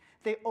experience.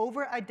 They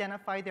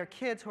over-identify their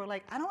kids who are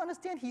like, I don't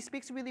understand, he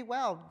speaks really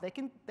well. They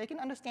can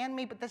understand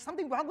me, but there's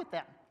something wrong with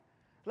them.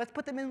 Let's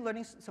put them in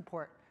learning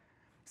support.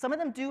 Some of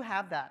them do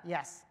have that,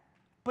 yes.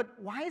 But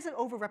why is it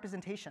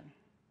over-representation?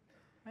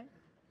 Right?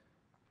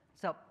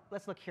 So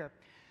let's look here.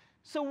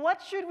 So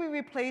what should we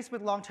replace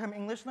with long-term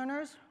English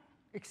learners?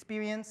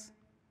 Experience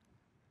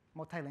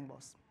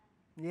multilinguals.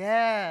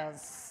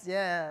 Yes,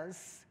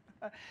 yes.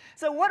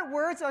 So what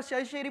words are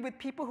associated with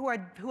people who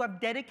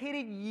have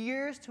dedicated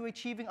years to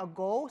achieving a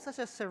goal, such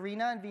as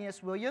Serena and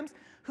Venus Williams,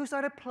 who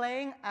started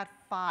playing at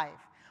 5?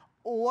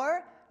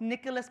 Or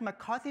Nicholas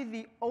McCarthy,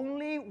 the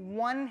only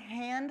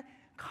one-hand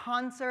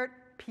concert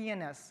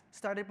pianist,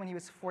 started when he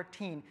was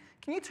 14.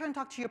 Can you turn and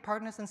talk to your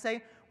partners and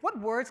say, what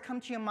words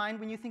come to your mind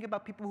when you think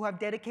about people who have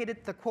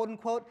dedicated the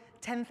quote-unquote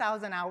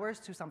 10,000 hours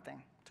to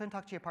something? Turn and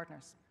talk to your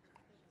partners.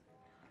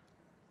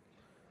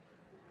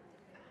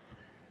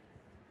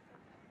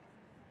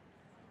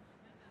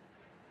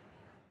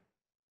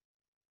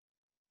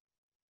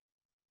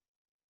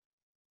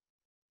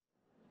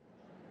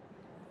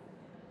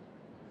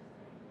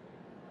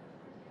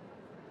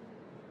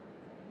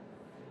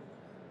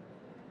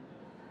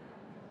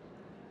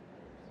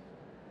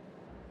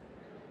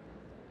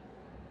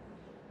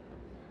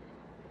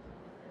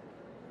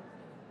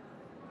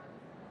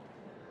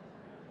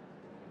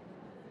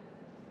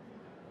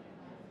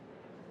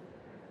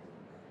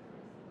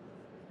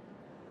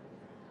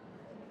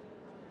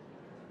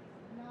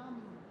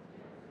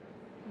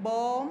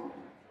 Bom,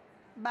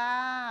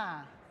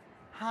 ba,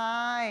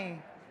 hai,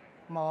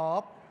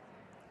 mop.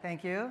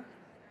 Thank you.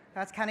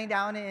 That's counting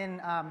down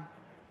in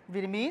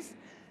Vietnamese.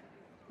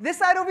 This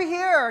side over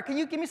here, can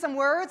you give me some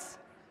words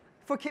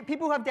for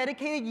people who have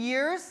dedicated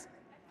years?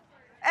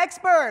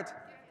 Expert.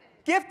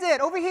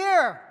 Gifted. Over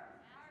here.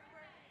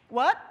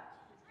 What?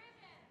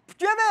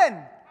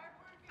 Driven.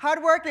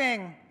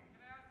 Hardworking.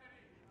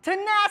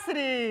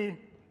 Tenacity.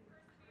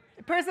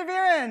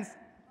 Perseverance.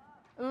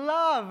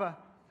 Love.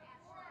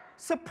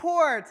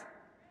 Support.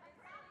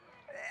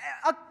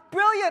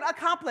 Brilliant,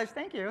 accomplished.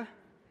 Thank you.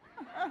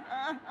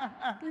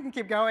 You can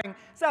keep going.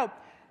 So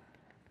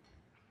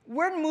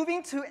We're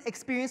moving to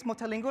experienced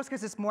multilinguals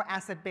because it's more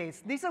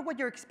asset-based. These are what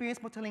your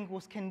experienced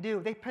multilinguals can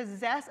do. They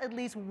possess at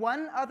least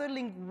one other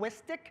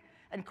linguistic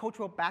and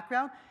cultural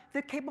background.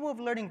 They're capable of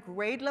learning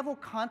grade-level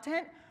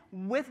content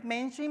with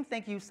mainstream,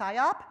 thank you,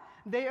 PSYOP.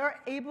 They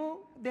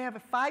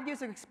have 5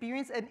 years of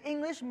experience in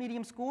English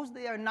medium schools.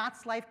 They are not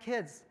SLIFE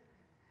kids.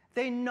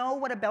 They know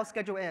what a bell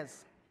schedule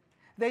is.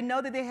 They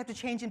know that they have to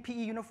change in PE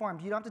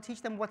uniforms. You don't have to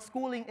teach them what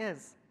schooling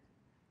is,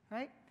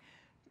 right?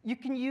 You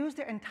can use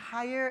their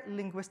entire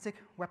linguistic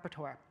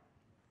repertoire.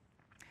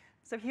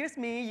 So here's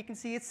me. You can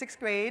see it's 6th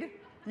grade.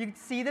 You can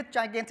see the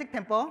gigantic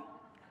pimple.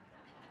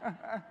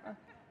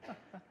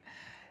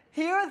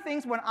 Here are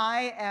things when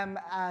I am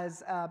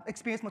as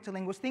experienced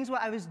multilinguals, things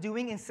what I was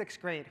doing in 6th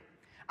grade.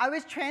 I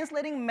was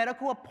translating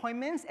medical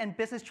appointments and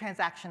business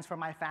transactions for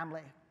my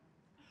family.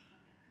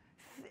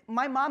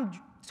 My mom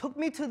took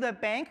me to the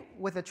bank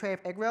with a tray of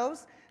egg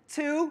rolls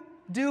to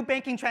do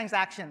banking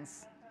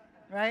transactions,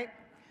 right?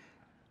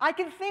 I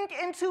can think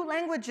in 2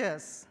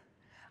 languages.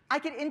 I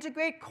can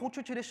integrate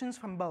cultural traditions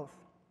from both.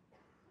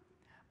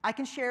 I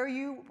can share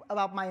you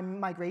about my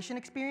migration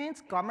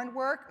experience, garment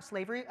work,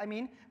 slavery,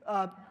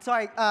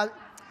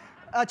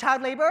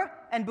 child labor,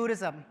 and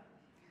Buddhism.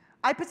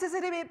 I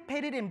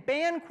participated in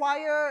band,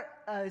 choir,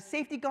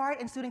 safety guard,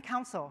 and student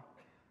council.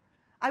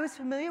 I was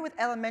familiar with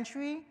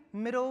elementary,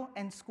 middle,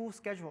 and school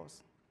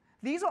schedules.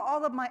 These are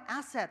all of my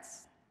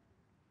assets.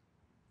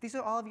 These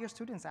are all of your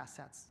students'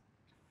 assets.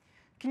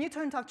 Can you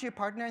turn and talk to your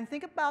partner and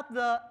think about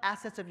the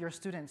assets of your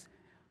students?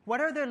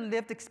 What are their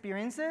lived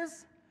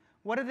experiences?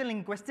 What are the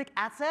linguistic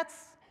assets?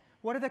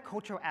 What are the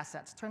cultural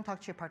assets? Turn and talk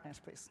to your partners,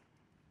 please.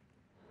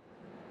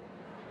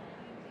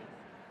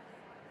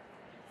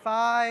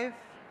 5,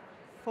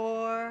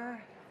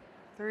 4,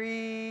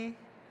 3,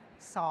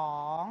 2,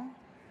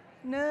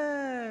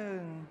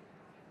 1.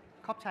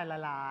 ขอบใจห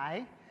ลาย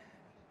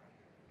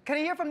Can I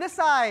hear from this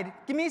side?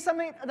 Give me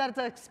something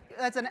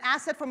that's an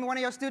asset from one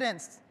of your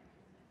students.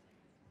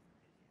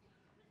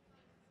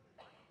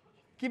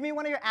 Give me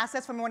one of your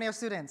assets from one of your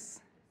students.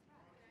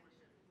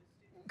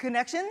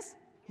 Connections?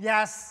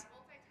 Yes.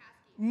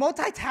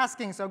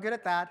 Multitasking, so good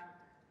at that.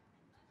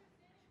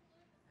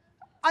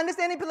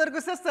 Understanding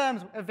political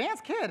systems.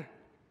 Advanced kid.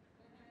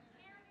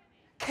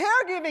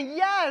 Caregiving,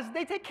 yes.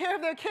 They take care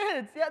of their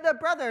kids. Yeah, their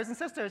brothers and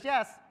sisters,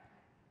 yes.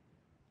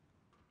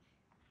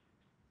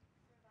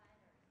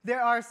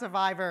 There are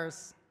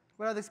survivors.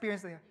 What other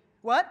experiences do they have?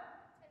 What?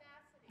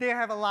 Tenacity. They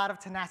have a lot of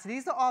tenacity.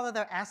 These are all of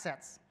their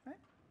assets. Right?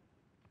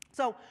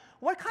 So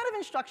what kind of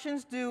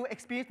instructions do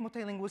experienced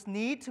multilinguals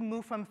need to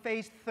move from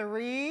phase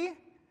 3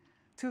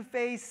 to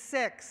phase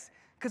 6?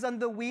 Because on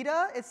the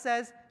WIDA, it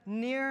says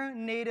near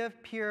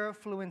native pure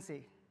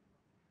fluency.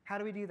 How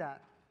do we do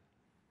that?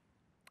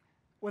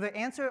 Well, the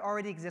answer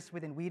already exists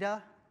within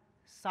WIDA,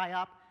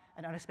 PSYOP,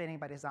 and Understanding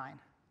by Design.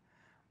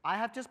 I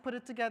have just put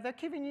it together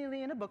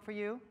conveniently in a book for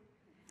you.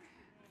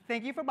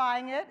 Thank you for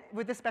buying it.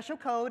 With the special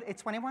code,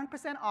 it's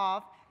 21%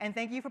 off. And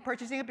thank you for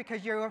purchasing it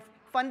because you're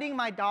funding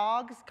my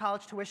dog's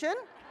college tuition.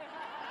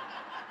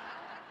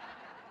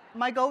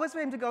 My goal was for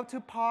him to go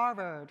to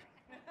Harvard.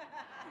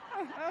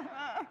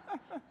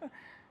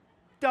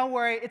 Don't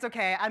worry, it's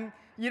OK.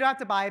 You don't have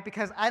to buy it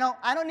because I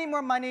don't need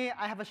more money.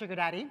 I have a sugar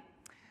daddy.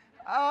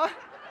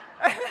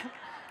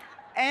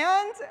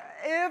 And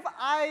if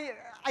I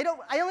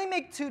only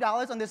make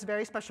 $2 on this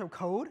very special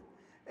code.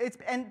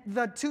 And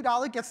the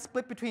 $2 gets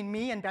split between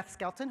me and Beth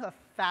Skelton, a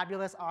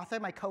fabulous author,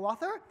 my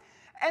co-author.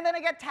 And then I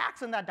get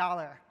taxed on that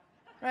dollar,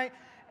 right?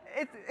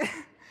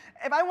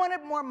 If I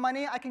wanted more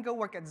money, I can go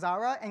work at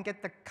Zara and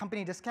get the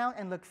company discount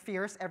and look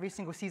fierce every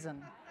single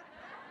season,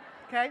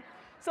 OK?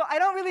 So I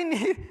don't really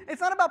need,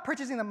 it's not about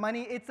purchasing the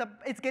money.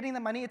 It's getting the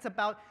money. It's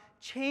about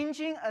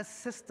changing a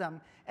system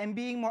and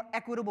being more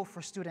equitable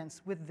for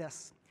students with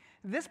this.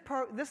 This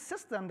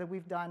system that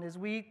we've done is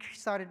we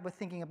started with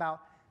thinking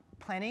about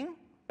planning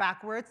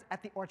backwards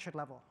at the orchard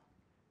level.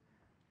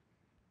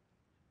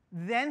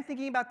 Then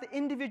thinking about the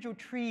individual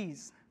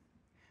trees.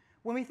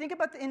 When we think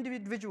about the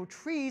individual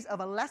trees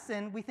of a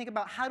lesson, we think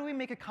about how do we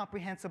make it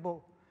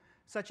comprehensible,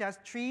 such as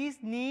trees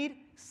need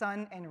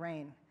sun and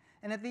rain.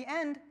 And at the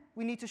end,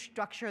 we need to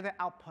structure the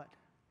output.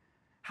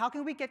 How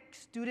can we get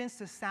students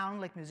to sound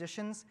like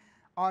musicians,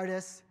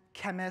 artists,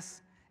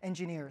 chemists,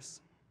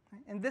 engineers?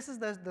 And this is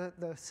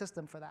the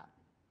system for that.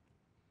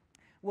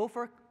 We'll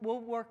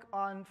work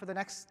on, for the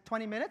next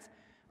 20 minutes,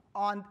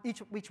 on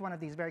each one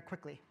of these very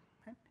quickly.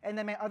 Okay? And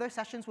then my other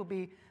sessions will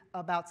be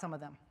about some of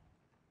them.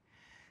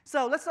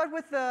 So let's start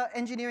with the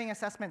engineering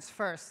assessments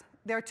first.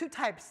 There are 2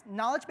 types,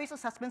 knowledge-based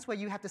assessments where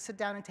you have to sit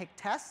down and take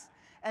tests,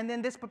 and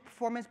then this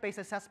performance-based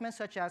assessment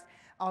such as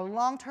a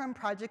long-term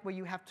project where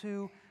you have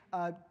to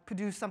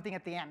produce something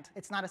at the end.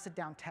 It's not a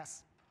sit-down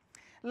test.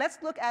 Let's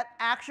look at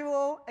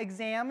actual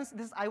exams.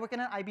 I work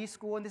in an IB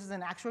school, and this is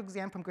an actual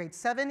exam from grade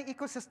 7,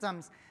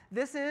 ecosystems.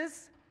 This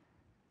is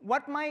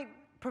what might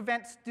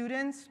prevent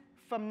students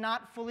from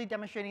not fully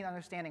demonstrating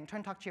understanding. Turn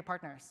and talk to your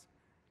partners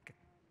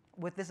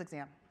with this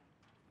exam.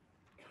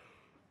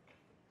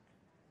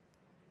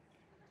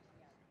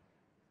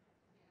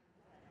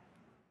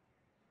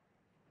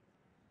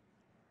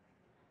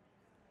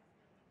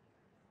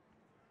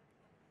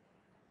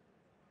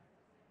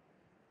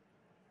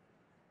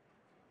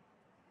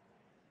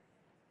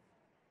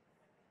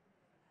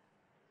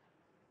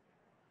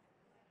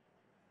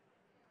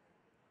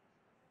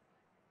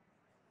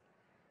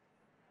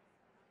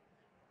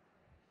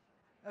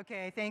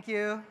 Okay, thank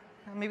you.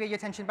 Let me get your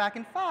attention back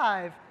in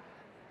 5,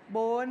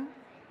 4,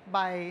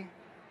 3,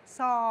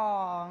 2,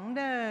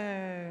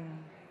 1.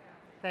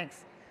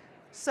 Thanks.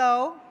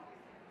 So,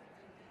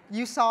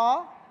 you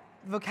saw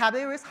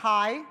vocabulary was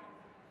high,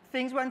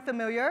 things were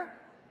unfamiliar,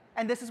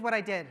 and this is what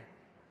I did.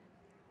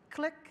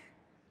 Click.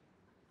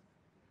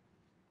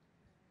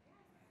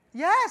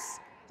 Yes,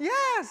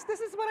 yes, this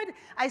is what I did.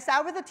 I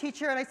sat with the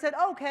teacher and I said,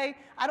 oh, okay,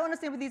 I don't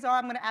understand what these are.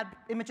 I'm going to add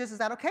images. Is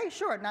that okay?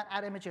 Sure, not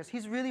add images.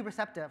 He's really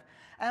receptive.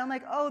 And I'm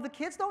like, oh, the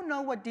kids don't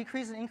know what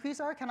decrease and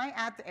increase are. Can I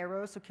add the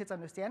arrows so kids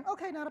understand?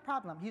 Okay, not a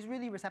problem. He's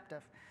really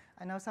receptive.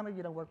 I know some of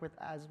you don't work with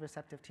as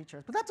receptive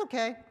teachers, but that's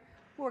okay.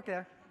 We'll work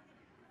there.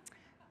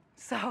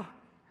 So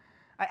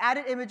I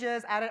added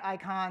images, added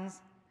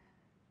icons.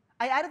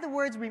 I added the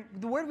word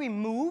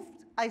removed,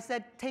 I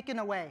said taken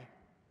away.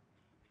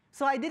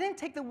 So I didn't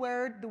take the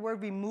word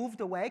removed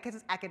away because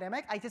it's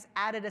academic. I just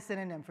added a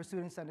synonym for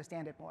students to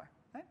understand it more.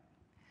 Right?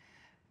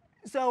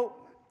 So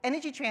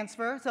energy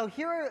transfer. So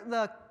here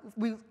are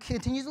we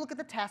continue to look at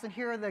the test, and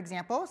here are the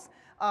examples.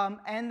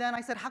 And then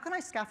I said, how can I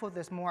scaffold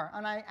this more?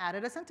 And I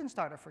added a sentence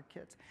starter for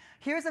kids.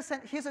 Here's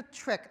a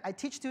trick. I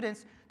teach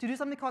students to do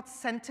something called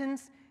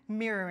sentence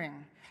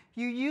mirroring.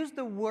 You use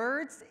the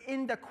words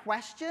in the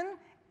question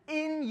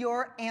in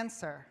your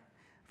answer.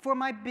 For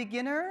my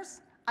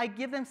beginners, I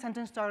give them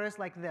sentence starters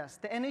like this.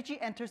 The energy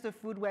enters the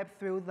food web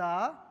through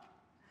the.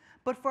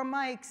 But for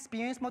my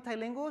experienced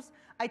multilinguals,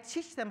 I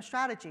teach them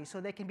strategy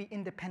so they can be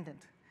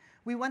independent.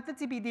 We want them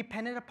to be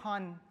dependent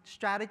upon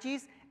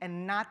strategies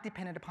and not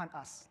dependent upon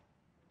us.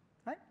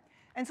 Right?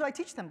 And so I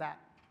teach them that.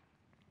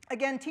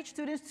 Again, teach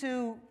students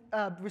to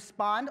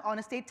respond on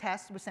a state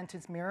test with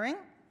sentence mirroring.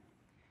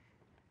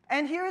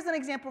 And here is an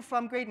example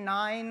from grade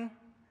 9.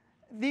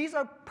 These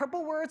are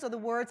purple words are the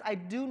words I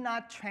do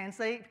not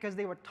translate because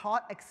they were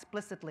taught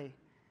explicitly.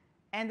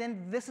 And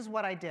then this is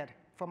what I did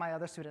for my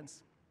other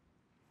students.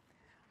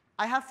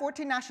 I have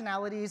 14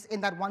 nationalities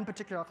in that one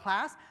particular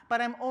class,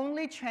 but I'm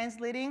only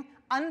translating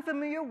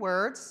unfamiliar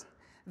words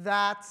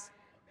that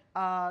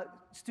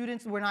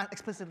students were not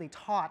explicitly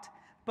taught.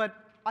 But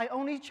I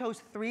only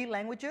chose 3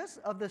 languages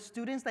of the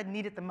students that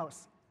need it the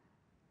most,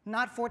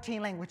 not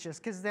 14 languages,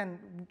 because then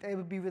it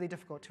would be really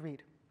difficult to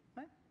read.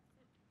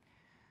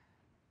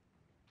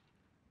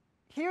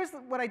 Here's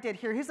what I did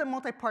here. Here's a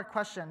multi-part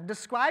question.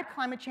 Describe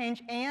climate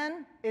change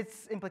and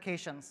its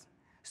implications.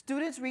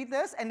 Students read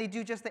this, and they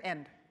do just the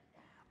end,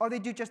 or they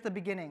do just the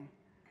beginning.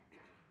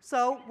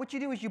 So what you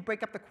do is you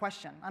break up the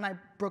question. And I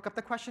broke up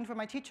the question for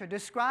my teacher.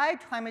 Describe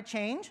climate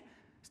change,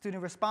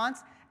 student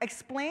response.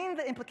 Explain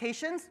the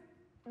implications,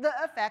 the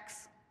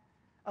effects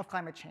of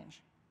climate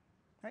change.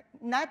 Right?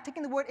 Not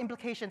taking the word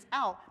implications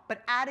out,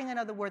 but adding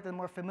another word that they're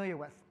more familiar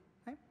with.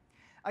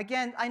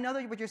 Again, I know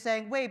that what you're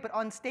saying, wait, but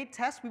on state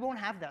tests, we won't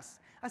have this.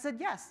 I said,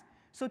 yes.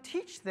 So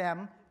teach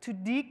them to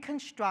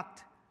deconstruct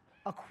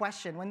a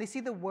question. When they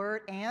see the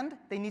word and,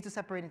 they need to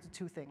separate into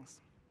 2 things.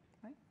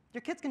 Right?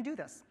 Your kids can do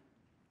this.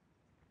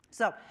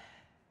 So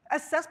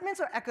assessments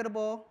are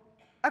equitable.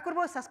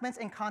 Equitable assessments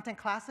in content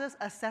classes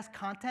assess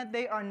content.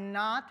 They are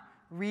not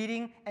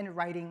reading and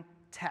writing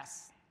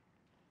tests.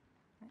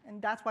 And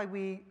that's why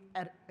we,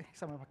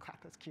 someone will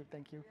clap, that's cute,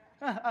 thank you.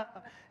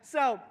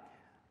 So,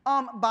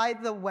 by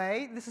the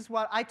way, this is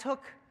what I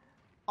took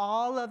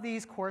all of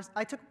these courses.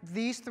 I took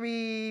these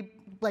 3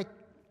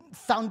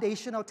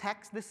 foundational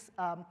texts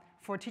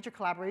for teacher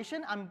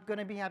collaboration. I'm going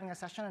to be having a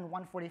session in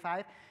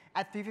 1:45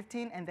 at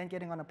 3:15 and then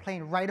getting on a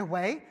plane right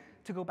away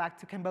to go back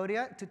to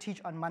Cambodia to teach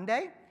on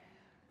Monday.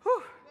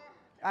 Whew,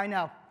 I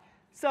know.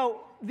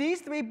 So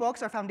these 3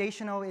 books are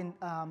foundational in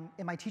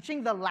my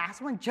teaching. The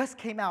last one just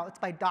came out. It's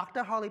by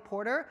Dr. Harley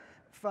Porter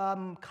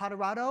from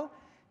Colorado.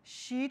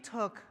 She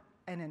took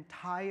an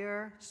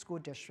entire school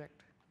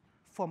district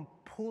from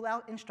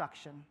pull-out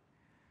instruction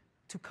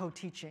to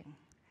co-teaching.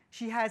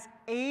 She has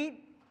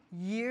 8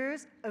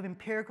 years of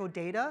empirical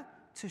data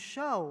to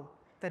show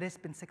that it's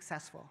been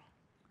successful.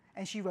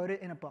 And she wrote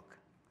it in a book.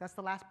 That's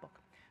the last book.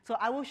 So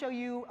I will show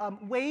you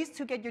ways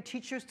to get your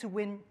teachers to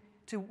win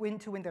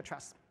their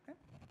trust. Okay?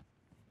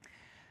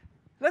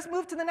 Let's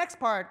move to the next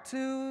part,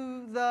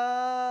 to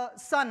the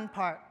SUN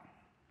part,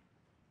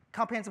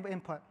 comprehensible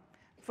input.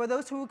 For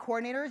those who were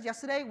coordinators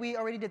yesterday, we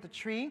already did the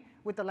tree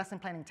with the lesson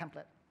planning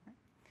template.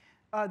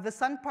 The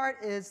SUN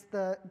part is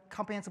the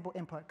comprehensible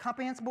input.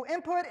 Comprehensible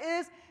input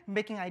is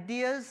making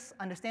ideas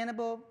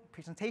understandable,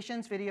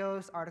 presentations,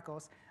 videos,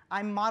 articles.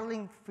 I'm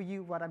modeling for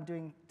you what I'm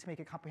doing to make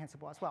it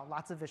comprehensible as well,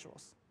 lots of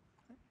visuals,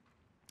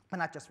 but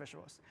not just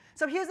visuals.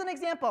 So here's an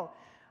example.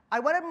 I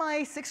wanted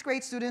my 6th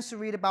grade students to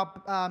read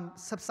about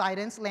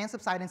subsidence, land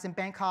subsidence in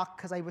Bangkok,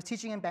 because I was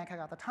teaching in Bangkok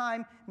at the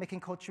time, making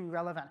culturally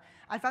relevant.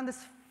 I found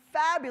this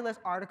fabulous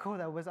article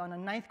that was on a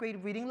 9th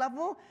grade reading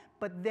level,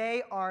 but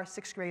they are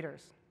 6th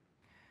graders.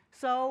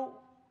 So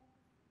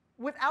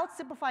without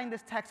simplifying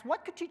this text,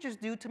 what could teachers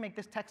do to make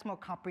this text more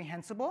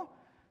comprehensible?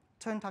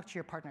 Turn and talk to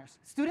your partners.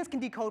 Students can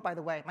decode, by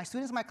the way. My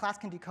students in my class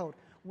can decode.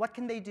 What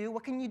can they do?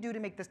 What can you do to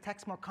make this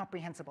text more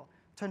comprehensible?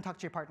 Turn and talk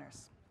to your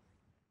partners.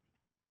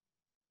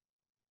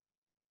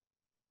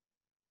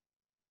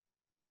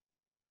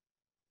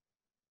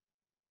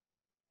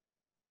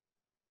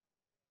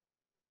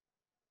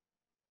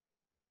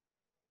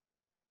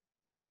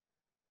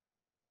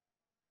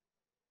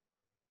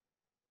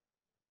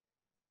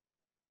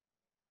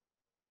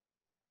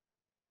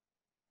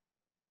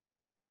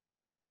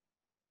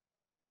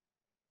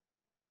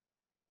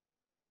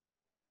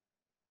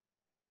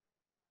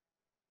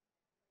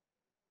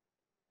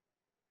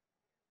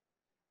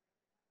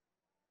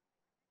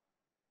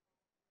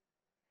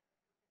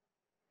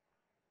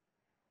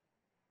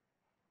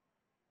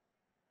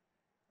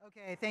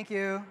 Okay, thank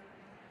you.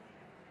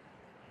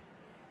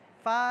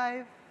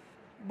 5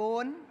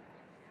 4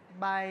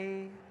 ใบ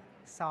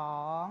2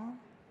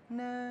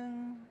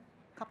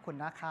 1 ขอบคุณ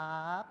นะค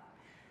รับ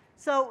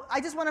So I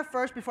just want to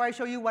first, before I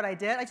show you what I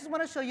did, I just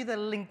want to show you the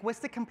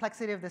linguistic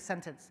complexity of the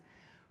sentence.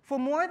 For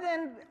more than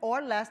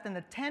or less than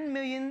the 10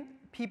 million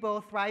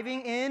people thriving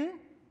in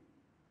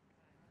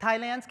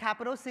Thailand's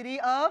capital city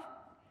of,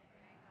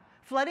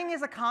 flooding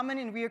is a common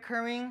and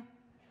reoccurring,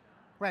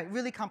 right,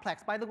 really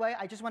complex. By the way,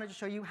 I just wanted to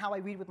show you how I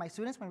read with my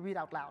students when we read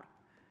out loud.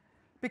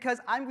 Because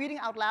I'm reading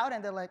out loud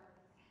and they're like,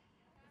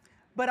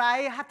 but I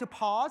have to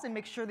pause and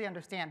make sure they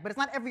understand. But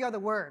it's not every other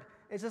word.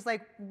 It's just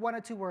like 1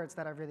 or 2 words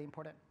that are really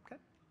important. Okay?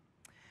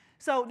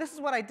 So this is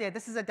what I did.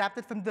 This is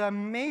adapted from the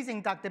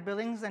amazing Dr.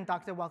 Billings and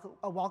Dr.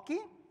 Walke.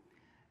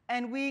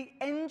 And we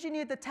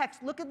engineered the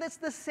text. Look at this,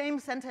 the same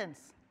sentence.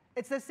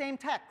 It's the same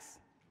text.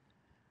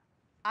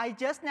 I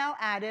just now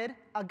added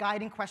a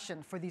guiding question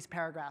for these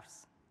paragraphs.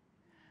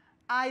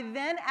 I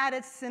then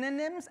added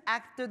synonyms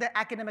after the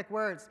academic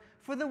words.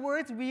 For the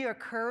words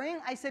reoccurring,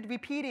 I said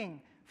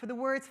repeating. For the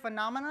words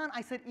phenomenon,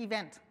 I said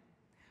event.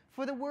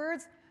 For the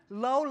words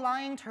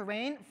low-lying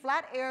terrain,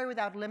 flat area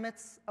without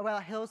limits, well,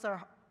 hills are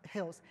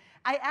hills.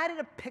 I added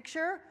a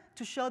picture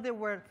to show there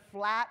were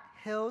flat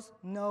hills,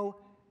 no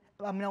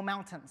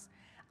mountains.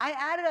 I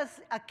added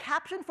a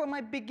caption for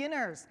my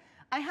beginners.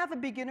 I have a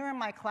beginner in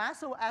my class,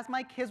 so as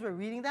my kids were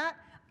reading that,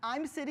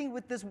 I'm sitting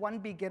with this one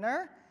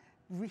beginner,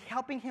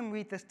 helping him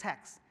read this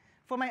text.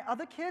 For my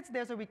other kids,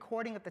 there's a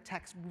recording of the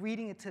text,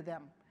 reading it to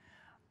them.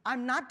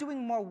 I'm not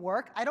doing more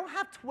work. I don't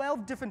have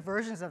 12 different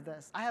versions of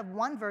this. I have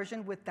one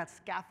version with that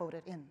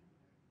scaffolded in,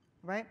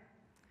 right?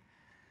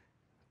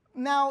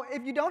 Now,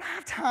 if you don't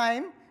have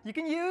time, you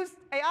can use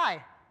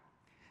AI.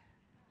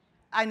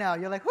 I know,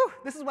 you're like, whew,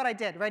 this is what I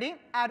did. Ready?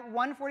 At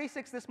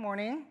 1:46 this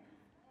morning,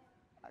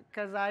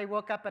 because I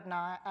woke up at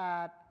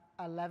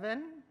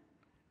 11,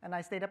 and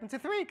I stayed up until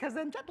 3 because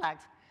then jet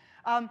lagged.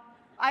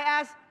 I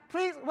asked,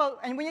 please, well,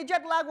 and when you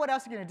jet lag, what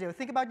else are you going to do?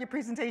 Think about your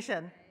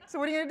presentation. So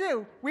what are you going to do?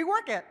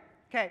 Rework it.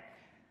 Okay.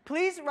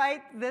 Please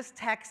write this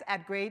text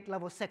at grade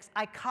level 6.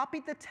 I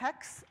copied the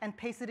text and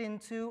pasted it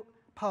into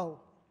Poe.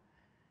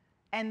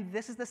 And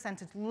this is the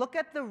sentence. Look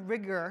at the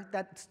rigor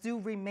that still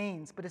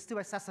remains, but it's still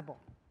accessible.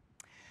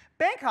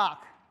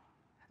 Bangkok,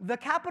 the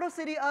capital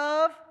city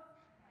of,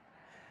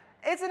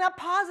 it's in a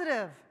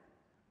positive.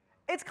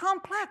 It's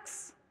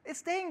complex. It's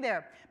staying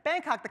there.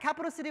 Bangkok, the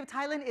capital city of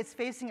Thailand, is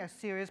facing a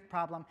serious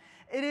problem.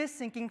 It is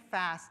sinking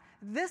fast.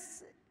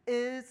 This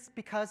is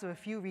because of a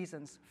few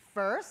reasons.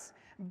 First,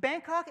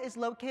 Bangkok is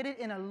located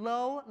in a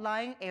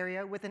low-lying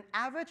area with an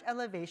average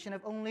elevation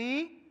of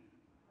only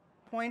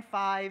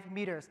 0.5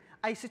 meters.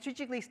 I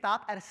strategically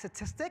stopped at a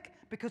statistic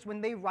because when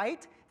they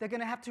write, they're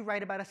going to have to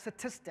write about a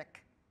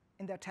statistic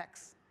in their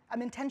text.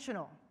 I'm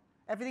intentional.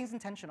 Everything's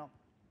intentional.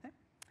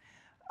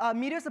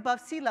 Meters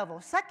above sea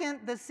level. Second,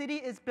 the city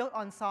is built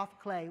on soft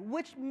clay,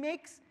 which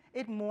makes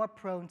it more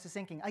prone to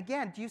sinking.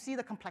 Again, do you see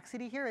the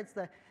complexity here?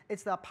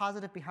 It's the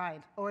positive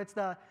behind, or it's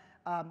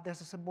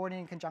there's a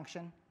subordinate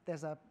conjunction.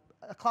 There's a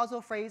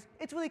clausal phrase.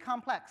 It's really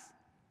complex.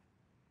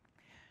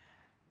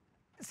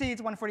 See,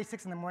 it's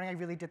 1:46 in the morning. I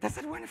really did this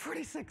at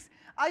 1:46.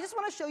 I just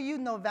want to show you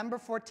November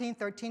 14,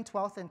 13,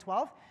 12th, and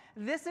 12th.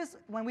 This is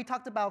when we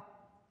talked about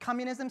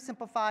communism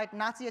simplified,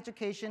 Nazi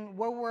education,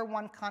 World War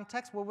I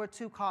context, World War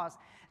II cause.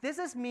 This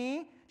is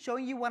me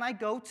showing you when I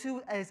go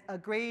to a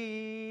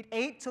grade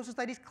 8 social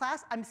studies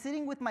class, I'm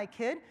sitting with my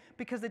kid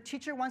because the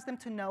teacher wants them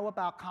to know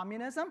about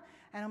communism,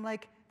 and I'm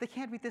like, they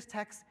can't read this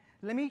text.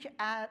 Let me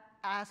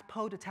ask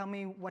Poe to tell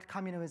me what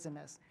communism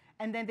is.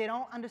 And then they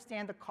don't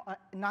understand the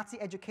Nazi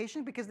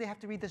education because they have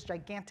to read this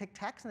gigantic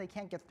text and they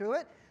can't get through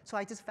it. So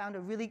I just found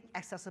a really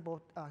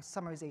accessible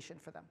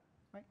summarization for them,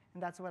 right?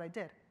 And that's what I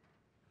did.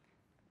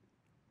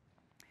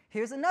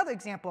 Here's another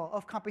example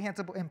of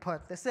comprehensible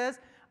input. This is,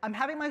 I'm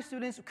having my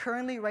students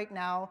currently right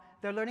now,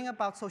 they're learning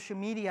about social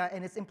media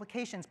and its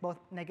implications, both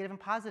negative and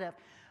positive.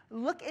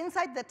 Look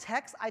inside the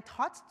text. I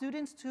taught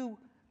students to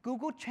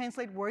Google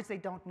Translate words they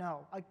don't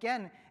know.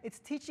 Again, it's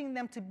teaching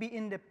them to be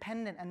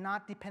independent and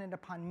not dependent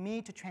upon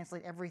me to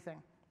translate everything,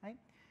 right?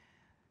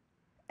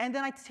 And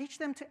then I teach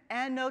them to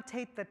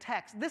annotate the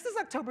text. This is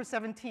October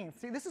 17th.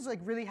 See, this is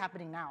like really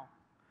happening now.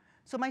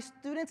 So my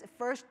students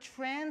first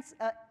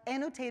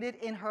annotated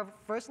in her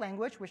first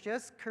language, which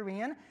is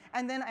Korean,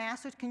 and then I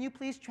asked her, can you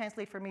please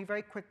translate for me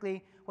very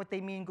quickly what they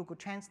mean in Google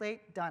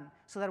Translate? Done.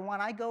 So that when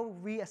I go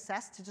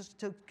reassess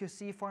to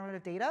see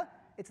formative data,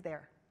 it's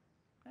there.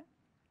 Okay?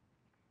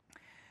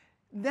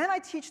 Then I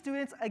teach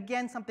students,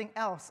 again, something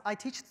else. I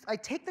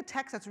take the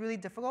text that's really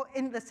difficult.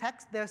 In the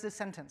text, there's this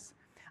sentence.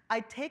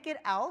 I take it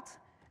out,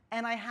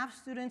 and I have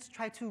students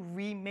try to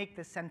remake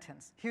the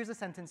sentence. Here's the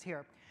sentence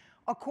here.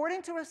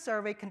 According to a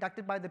survey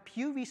conducted by the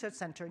Pew Research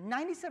Center,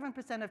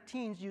 97% of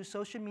teens use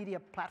social media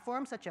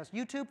platforms such as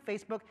YouTube,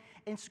 Facebook,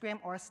 Instagram,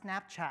 or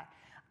Snapchat.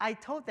 I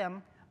told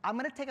them, I'm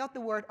going to take out the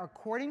word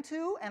according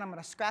to, and I'm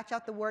going to scratch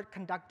out the word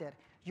conducted.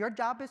 Your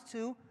job is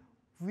to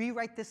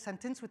rewrite this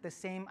sentence with the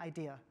same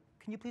idea.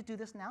 Can you please do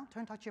this now?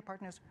 Turn, talk to your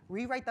partners.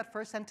 Rewrite that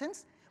first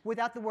sentence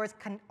without the words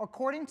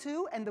according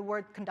to and the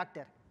word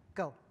conducted.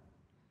 Go.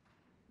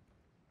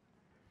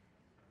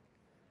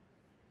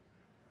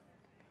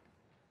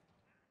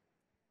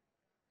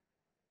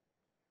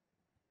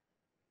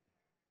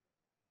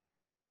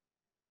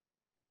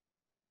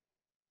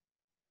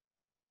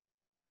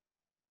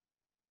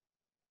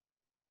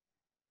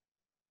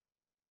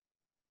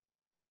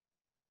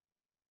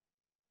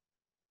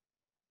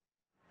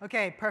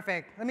 Okay,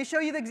 perfect. Let me show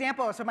you the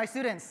examples for my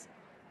students.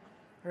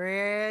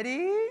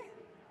 Ready?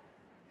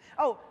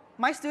 Oh,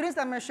 my students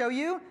that I'm going to show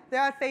you, they're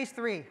at phase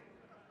 3.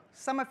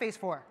 Some are phase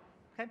 4.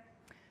 Okay?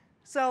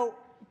 So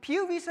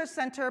Pew Research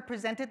Center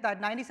presented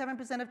that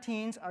 97% of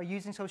teens are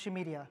using social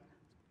media.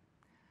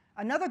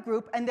 Another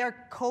group, and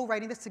they're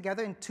co-writing this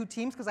together in 2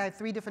 teams because I have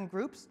 3 different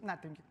groups.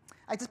 Not 3.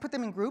 I just put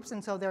them in groups,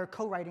 and so they're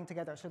co-writing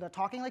together. So they're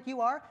talking like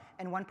you are,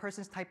 and one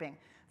person's typing.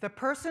 The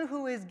person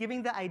who is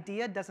giving the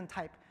idea doesn't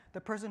type. The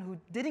person who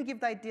didn't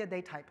give the idea,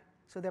 they type.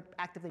 So they're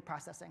actively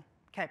processing.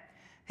 Okay,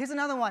 here's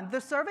another one.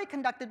 The survey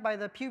conducted by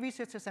the Pew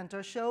Research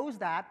Center shows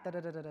that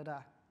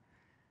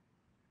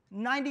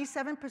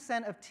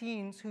 97% of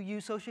teens who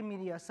use social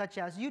media, such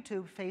as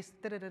YouTube, face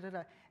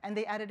and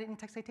they added it in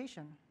text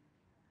citation.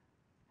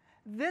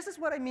 This is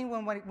what I mean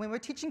when we're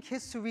teaching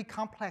kids to read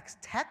complex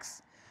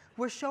text.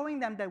 We're showing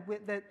them that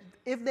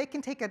if we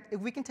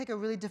can take a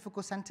really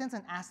difficult sentence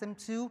and ask them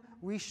to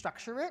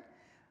restructure it,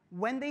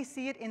 when they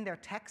see it in their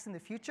text in the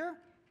future,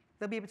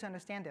 they'll be able to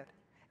understand it.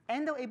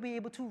 And they'll be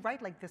able to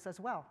write like this as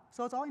well.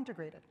 So it's all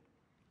integrated.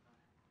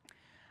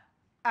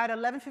 At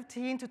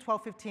 11:15 to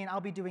 12:15, I'll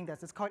be doing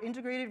this. It's called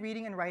Integrated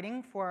Reading and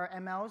Writing for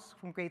MLs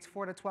from grades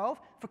 4 to 12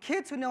 for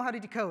kids who know how to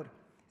decode.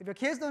 If your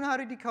kids don't know how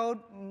to decode,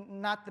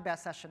 not the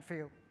best session for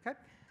you. Okay?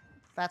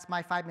 That's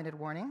my 5-minute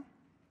warning.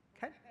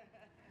 Okay?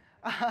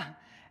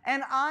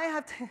 And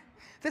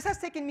this has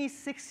taken me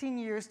 16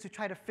 years to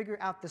try to figure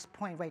out this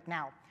point right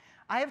now.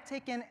 I have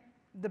taken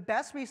the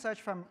best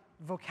research from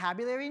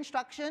vocabulary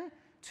instruction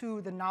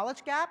to the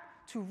knowledge gap,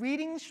 to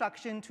reading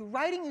instruction, to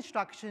writing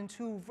instruction,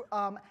 to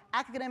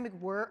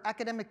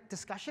academic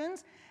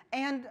discussions,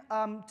 and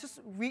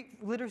just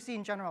literacy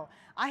in general.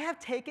 I have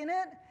taken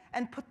it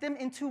and put them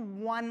into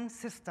one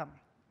system.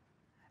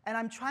 And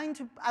I'm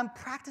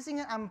practicing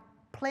it, I'm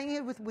playing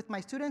it with my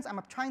students,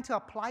 I'm trying to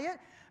apply it,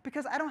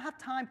 because I don't have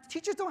time.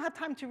 Teachers don't have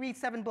time to read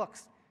 7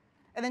 books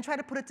and then try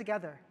to put it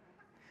together.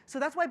 So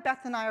that's why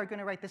Beth and I are going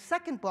to write the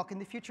second book in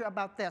the future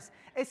about this.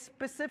 It's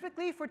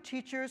specifically for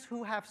teachers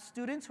who have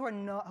students who are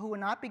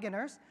not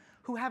beginners,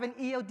 who have an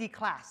EOD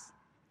class.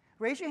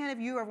 Raise your hand if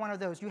you are one of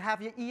those. You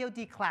have your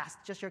EOD class,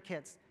 just your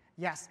kids.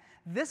 Yes,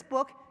 this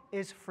book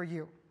is for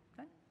you.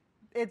 Okay?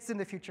 It's in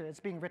the future.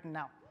 It's being written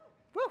now.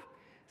 Woo.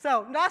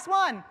 So last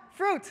one,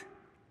 fruit.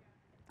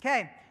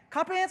 Okay,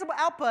 comprehensible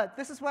output.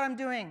 This is what I'm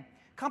doing.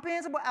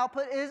 Comprehensible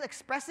output is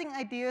expressing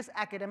ideas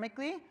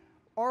academically,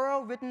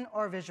 oral, written,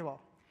 or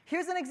visual.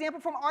 Here's an example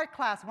from art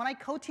class. When I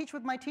co-teach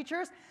with my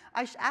teachers,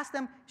 I ask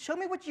them, show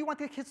me what you want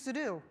the kids to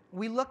do.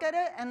 We look at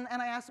it, and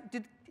I ask,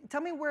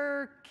 tell me what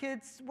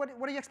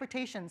are your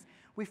expectations?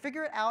 We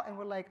figure it out, and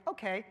we're like,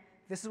 OK,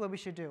 this is what we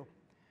should do.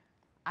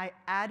 I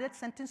added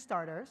sentence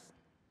starters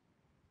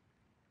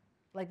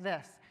like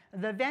this.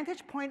 The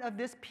vantage point of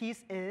this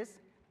piece is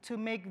to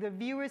make the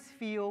viewers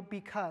feel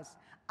because.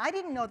 I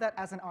didn't know that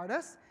as an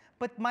artist,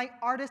 but my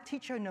artist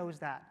teacher knows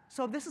that.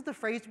 So this is the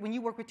phrase, when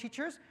you work with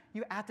teachers,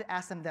 you have to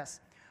ask them this.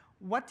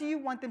 What do you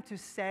want them to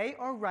say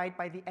or write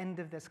by the end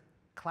of this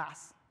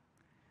class?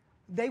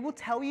 They will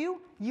tell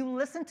you, you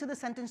listen to the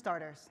sentence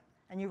starters,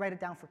 and you write it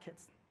down for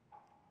kids.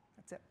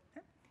 That's it.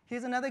 Okay?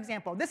 Here's another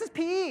example. This is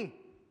PE.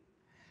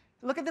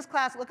 Look at this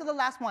class. Look at the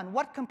last one.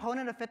 What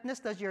component of fitness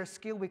does your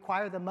skill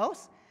require the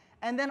most?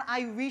 And then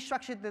I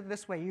restructured it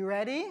this way. You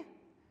ready?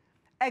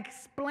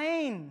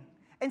 Explain.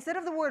 Instead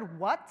of the word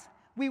what,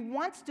 we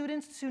want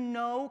students to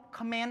know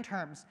command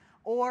terms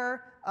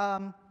or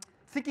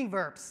thinking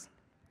verbs.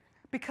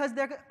 Because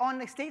they're on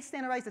a state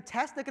standardized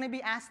test, they're going to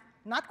be asked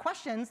not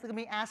questions, they're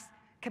going to be asked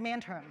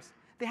command terms.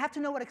 They have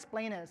to know what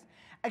explain is.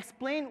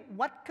 Explain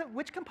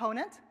which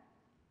component,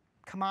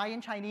 Khmer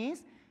in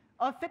Chinese,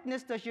 of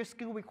fitness does your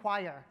skill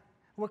require.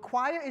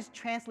 Require is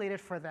translated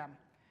for them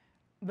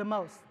the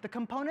most. The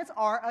components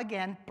are,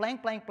 again,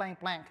 blank, blank, blank,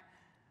 blank.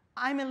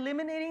 I'm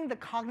eliminating the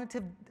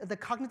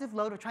cognitive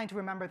load of trying to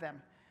remember them.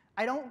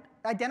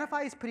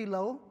 Identify is pretty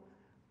low.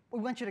 We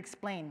want you to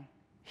explain.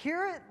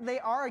 Here they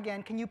are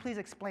again. Can you please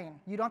explain?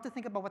 You don't have to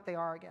think about what they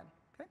are again.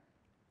 Okay?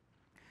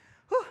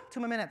 Whew, 2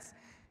 more minutes.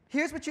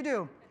 Here's what you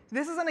do.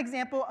 This is an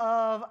example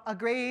of a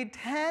grade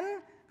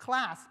 10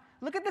 class.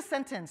 Look at this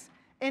sentence.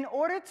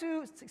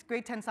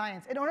 Grade 10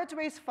 science. In order to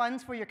raise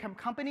funds for your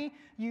company,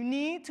 you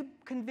need to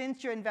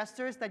convince your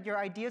investors that your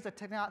ideas are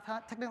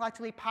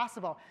technologically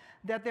possible,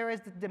 that there is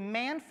the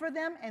demand for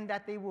them, and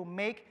that they will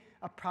make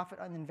a profit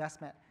on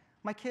investment.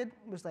 My student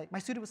was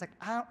like,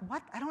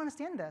 what? I don't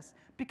understand this.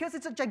 Because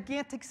it's a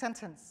gigantic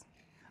sentence,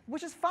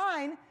 which is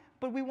fine,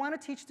 but we want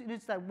to teach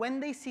students that when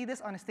they see this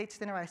on a state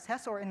standardized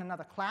test or in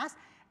another class,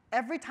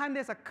 every time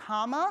there's a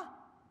comma,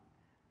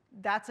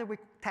 That's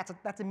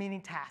a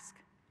meaning task.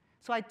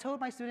 So I told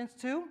my students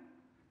to,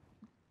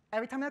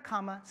 every time in a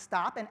comma,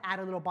 stop and add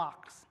a little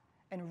box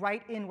and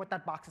write in what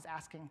that box is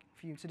asking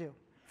for you to do.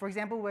 For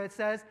example, where it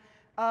says,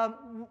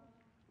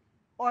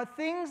 are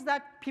things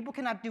that people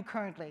cannot do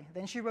currently.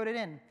 Then she wrote it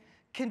in.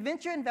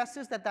 Convince your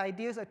investors that the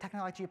ideas of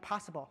technology are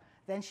possible.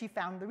 Then she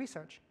found the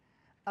research.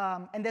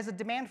 And there's a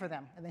demand for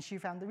them. And then she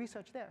found the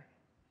research there.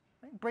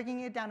 Right?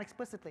 Breaking it down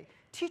explicitly.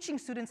 Teaching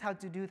students how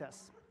to do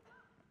this.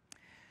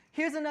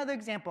 Here's another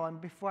example,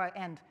 and before I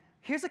end.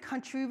 Here's a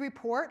country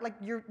report. Like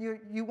you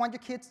want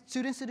your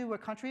students to do a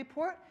country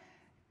report.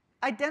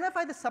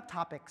 Identify the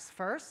subtopics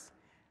first.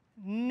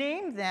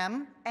 Name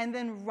them, and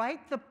then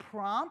write the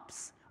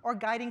prompts or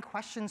guiding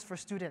questions for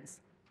students.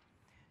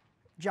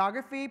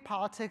 Geography,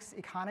 politics,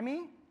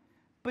 economy,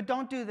 but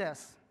don't do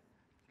this.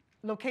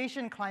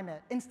 Location,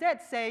 climate.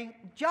 Instead, say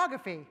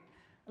geography,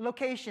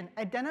 location,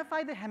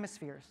 identify the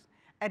hemispheres,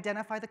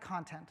 identify the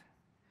content.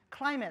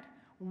 Climate,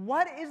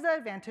 what is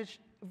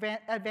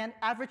the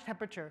average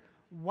temperature?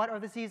 What are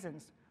the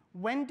seasons?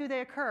 When do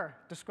they occur?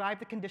 Describe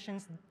the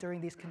conditions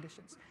during these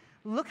conditions.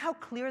 Look how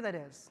clear that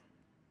is.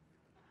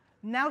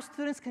 Now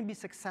students can be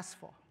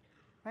successful,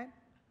 right?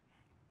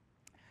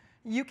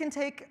 You can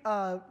take,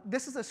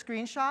 this is a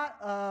screenshot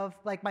of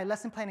like my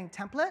lesson planning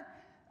template.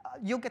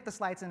 You'll get the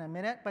slides in a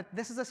minute, but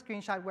this is a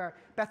screenshot where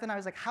Beth and I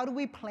was like, how do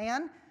we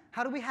plan?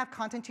 How do we have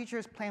content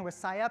teachers plan with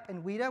SciUp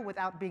and WIDA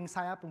without being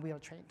SciUp and WIDA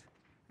trained?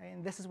 Right?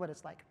 And this is what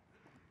it's like.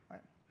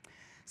 Right.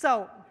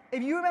 So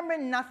if you remember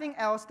nothing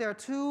else, there are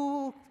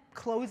two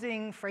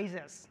closing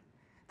phrases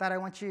that I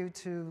want you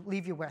to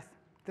leave you with.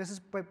 This is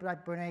by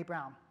Brene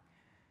Brown.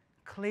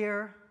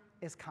 Clear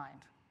is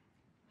kind.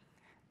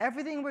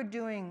 Everything we're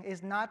doing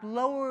is not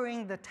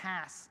lowering the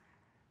task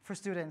for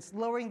students,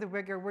 lowering the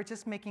rigor. We're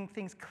just making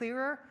things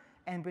clearer,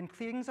 and when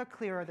things are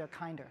clearer, they're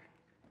kinder.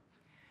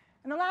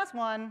 And the last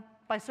one,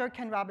 by Sir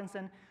Ken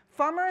Robinson,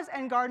 farmers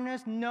and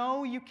gardeners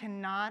know you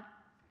cannot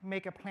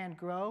make a plant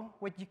grow.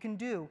 What you can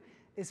do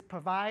is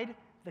provide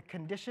the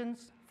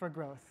conditions for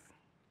growth.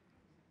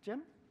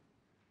 Jim?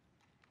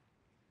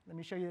 Let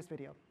me show you this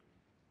video.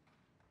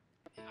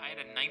 I had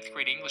a 9th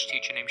grade English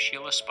teacher named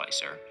Sheila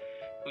Spicer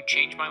who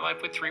changed my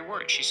life with 3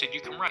 words. She said, you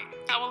can write.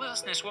 Oh, well,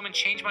 listen, this woman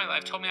changed my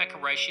life, told me I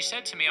could write. She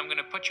said to me, I'm going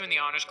to put you in the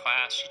honors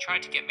class. She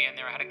tried to get me in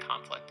there. I had a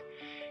conflict.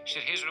 She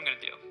said, here's what I'm going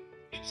to do.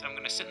 She said, you're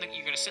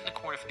going to sit in the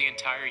corner for the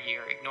entire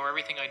year. Ignore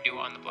everything I do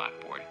on the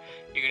blackboard.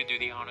 You're going to do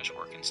the honors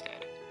work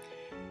instead.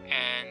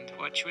 And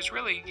what she was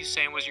really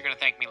saying was, you're going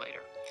to thank me later.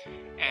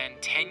 And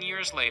 10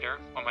 years later,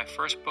 when my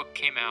first book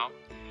came out,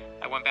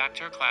 I went back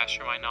to her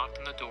classroom. I knocked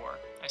on the door.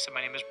 I said,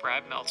 my name is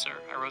Brad Meltzer.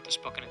 I wrote this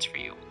book, and it's for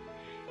you.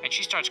 And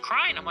she starts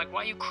crying. I'm like,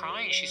 why are you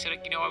crying? She said,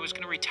 I was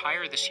going to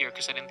retire this year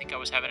because I didn't think I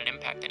was having an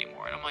impact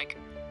anymore. And I'm like,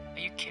 are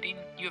you kidding?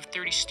 You have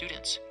 30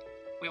 students.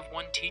 We have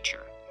 1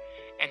 teacher.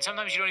 And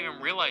sometimes you don't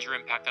even realize your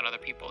impact on other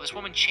people. This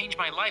woman changed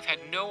my life, had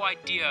no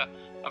idea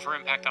of her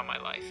impact on my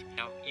life.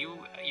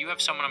 You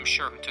have someone, I'm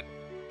sure, who took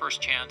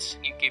first chance.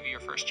 You gave you your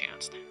first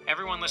chance.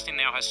 Everyone listening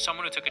now has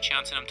someone who took a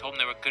chance in them, told them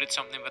they were good at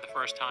something for the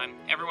first time.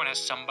 Everyone has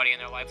somebody in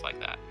their life like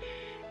that.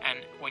 And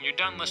when you're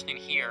done listening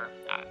here,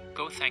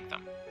 go thank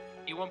them.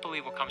 You won't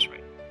believe what comes from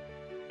it.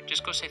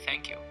 Just go say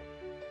thank you.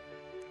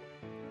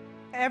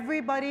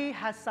 Everybody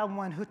has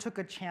someone who took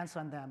a chance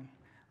on them.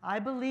 I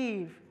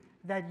believe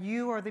that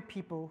you are the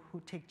people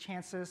who take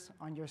chances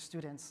on your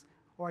students,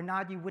 or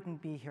not, you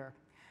wouldn't be here.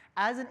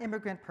 As an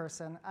immigrant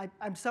person,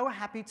 I'm so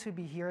happy to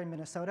be here in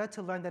Minnesota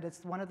to learn that it's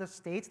one of the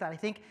states that I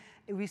think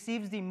it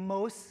receives the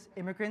most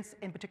immigrants,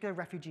 in particular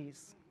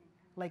refugees,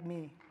 like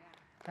me.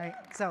 Right?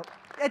 So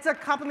it's a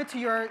compliment to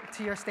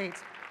your state.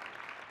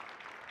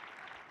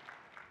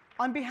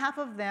 On behalf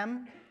of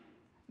them,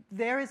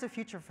 there is a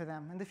future for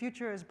them, and the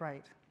future is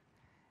bright.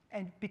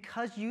 And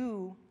because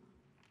you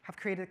have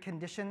created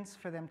conditions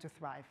for them to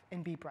thrive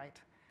and be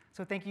bright.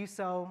 So thank you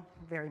so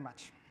very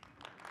much.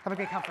 Have a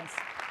great conference.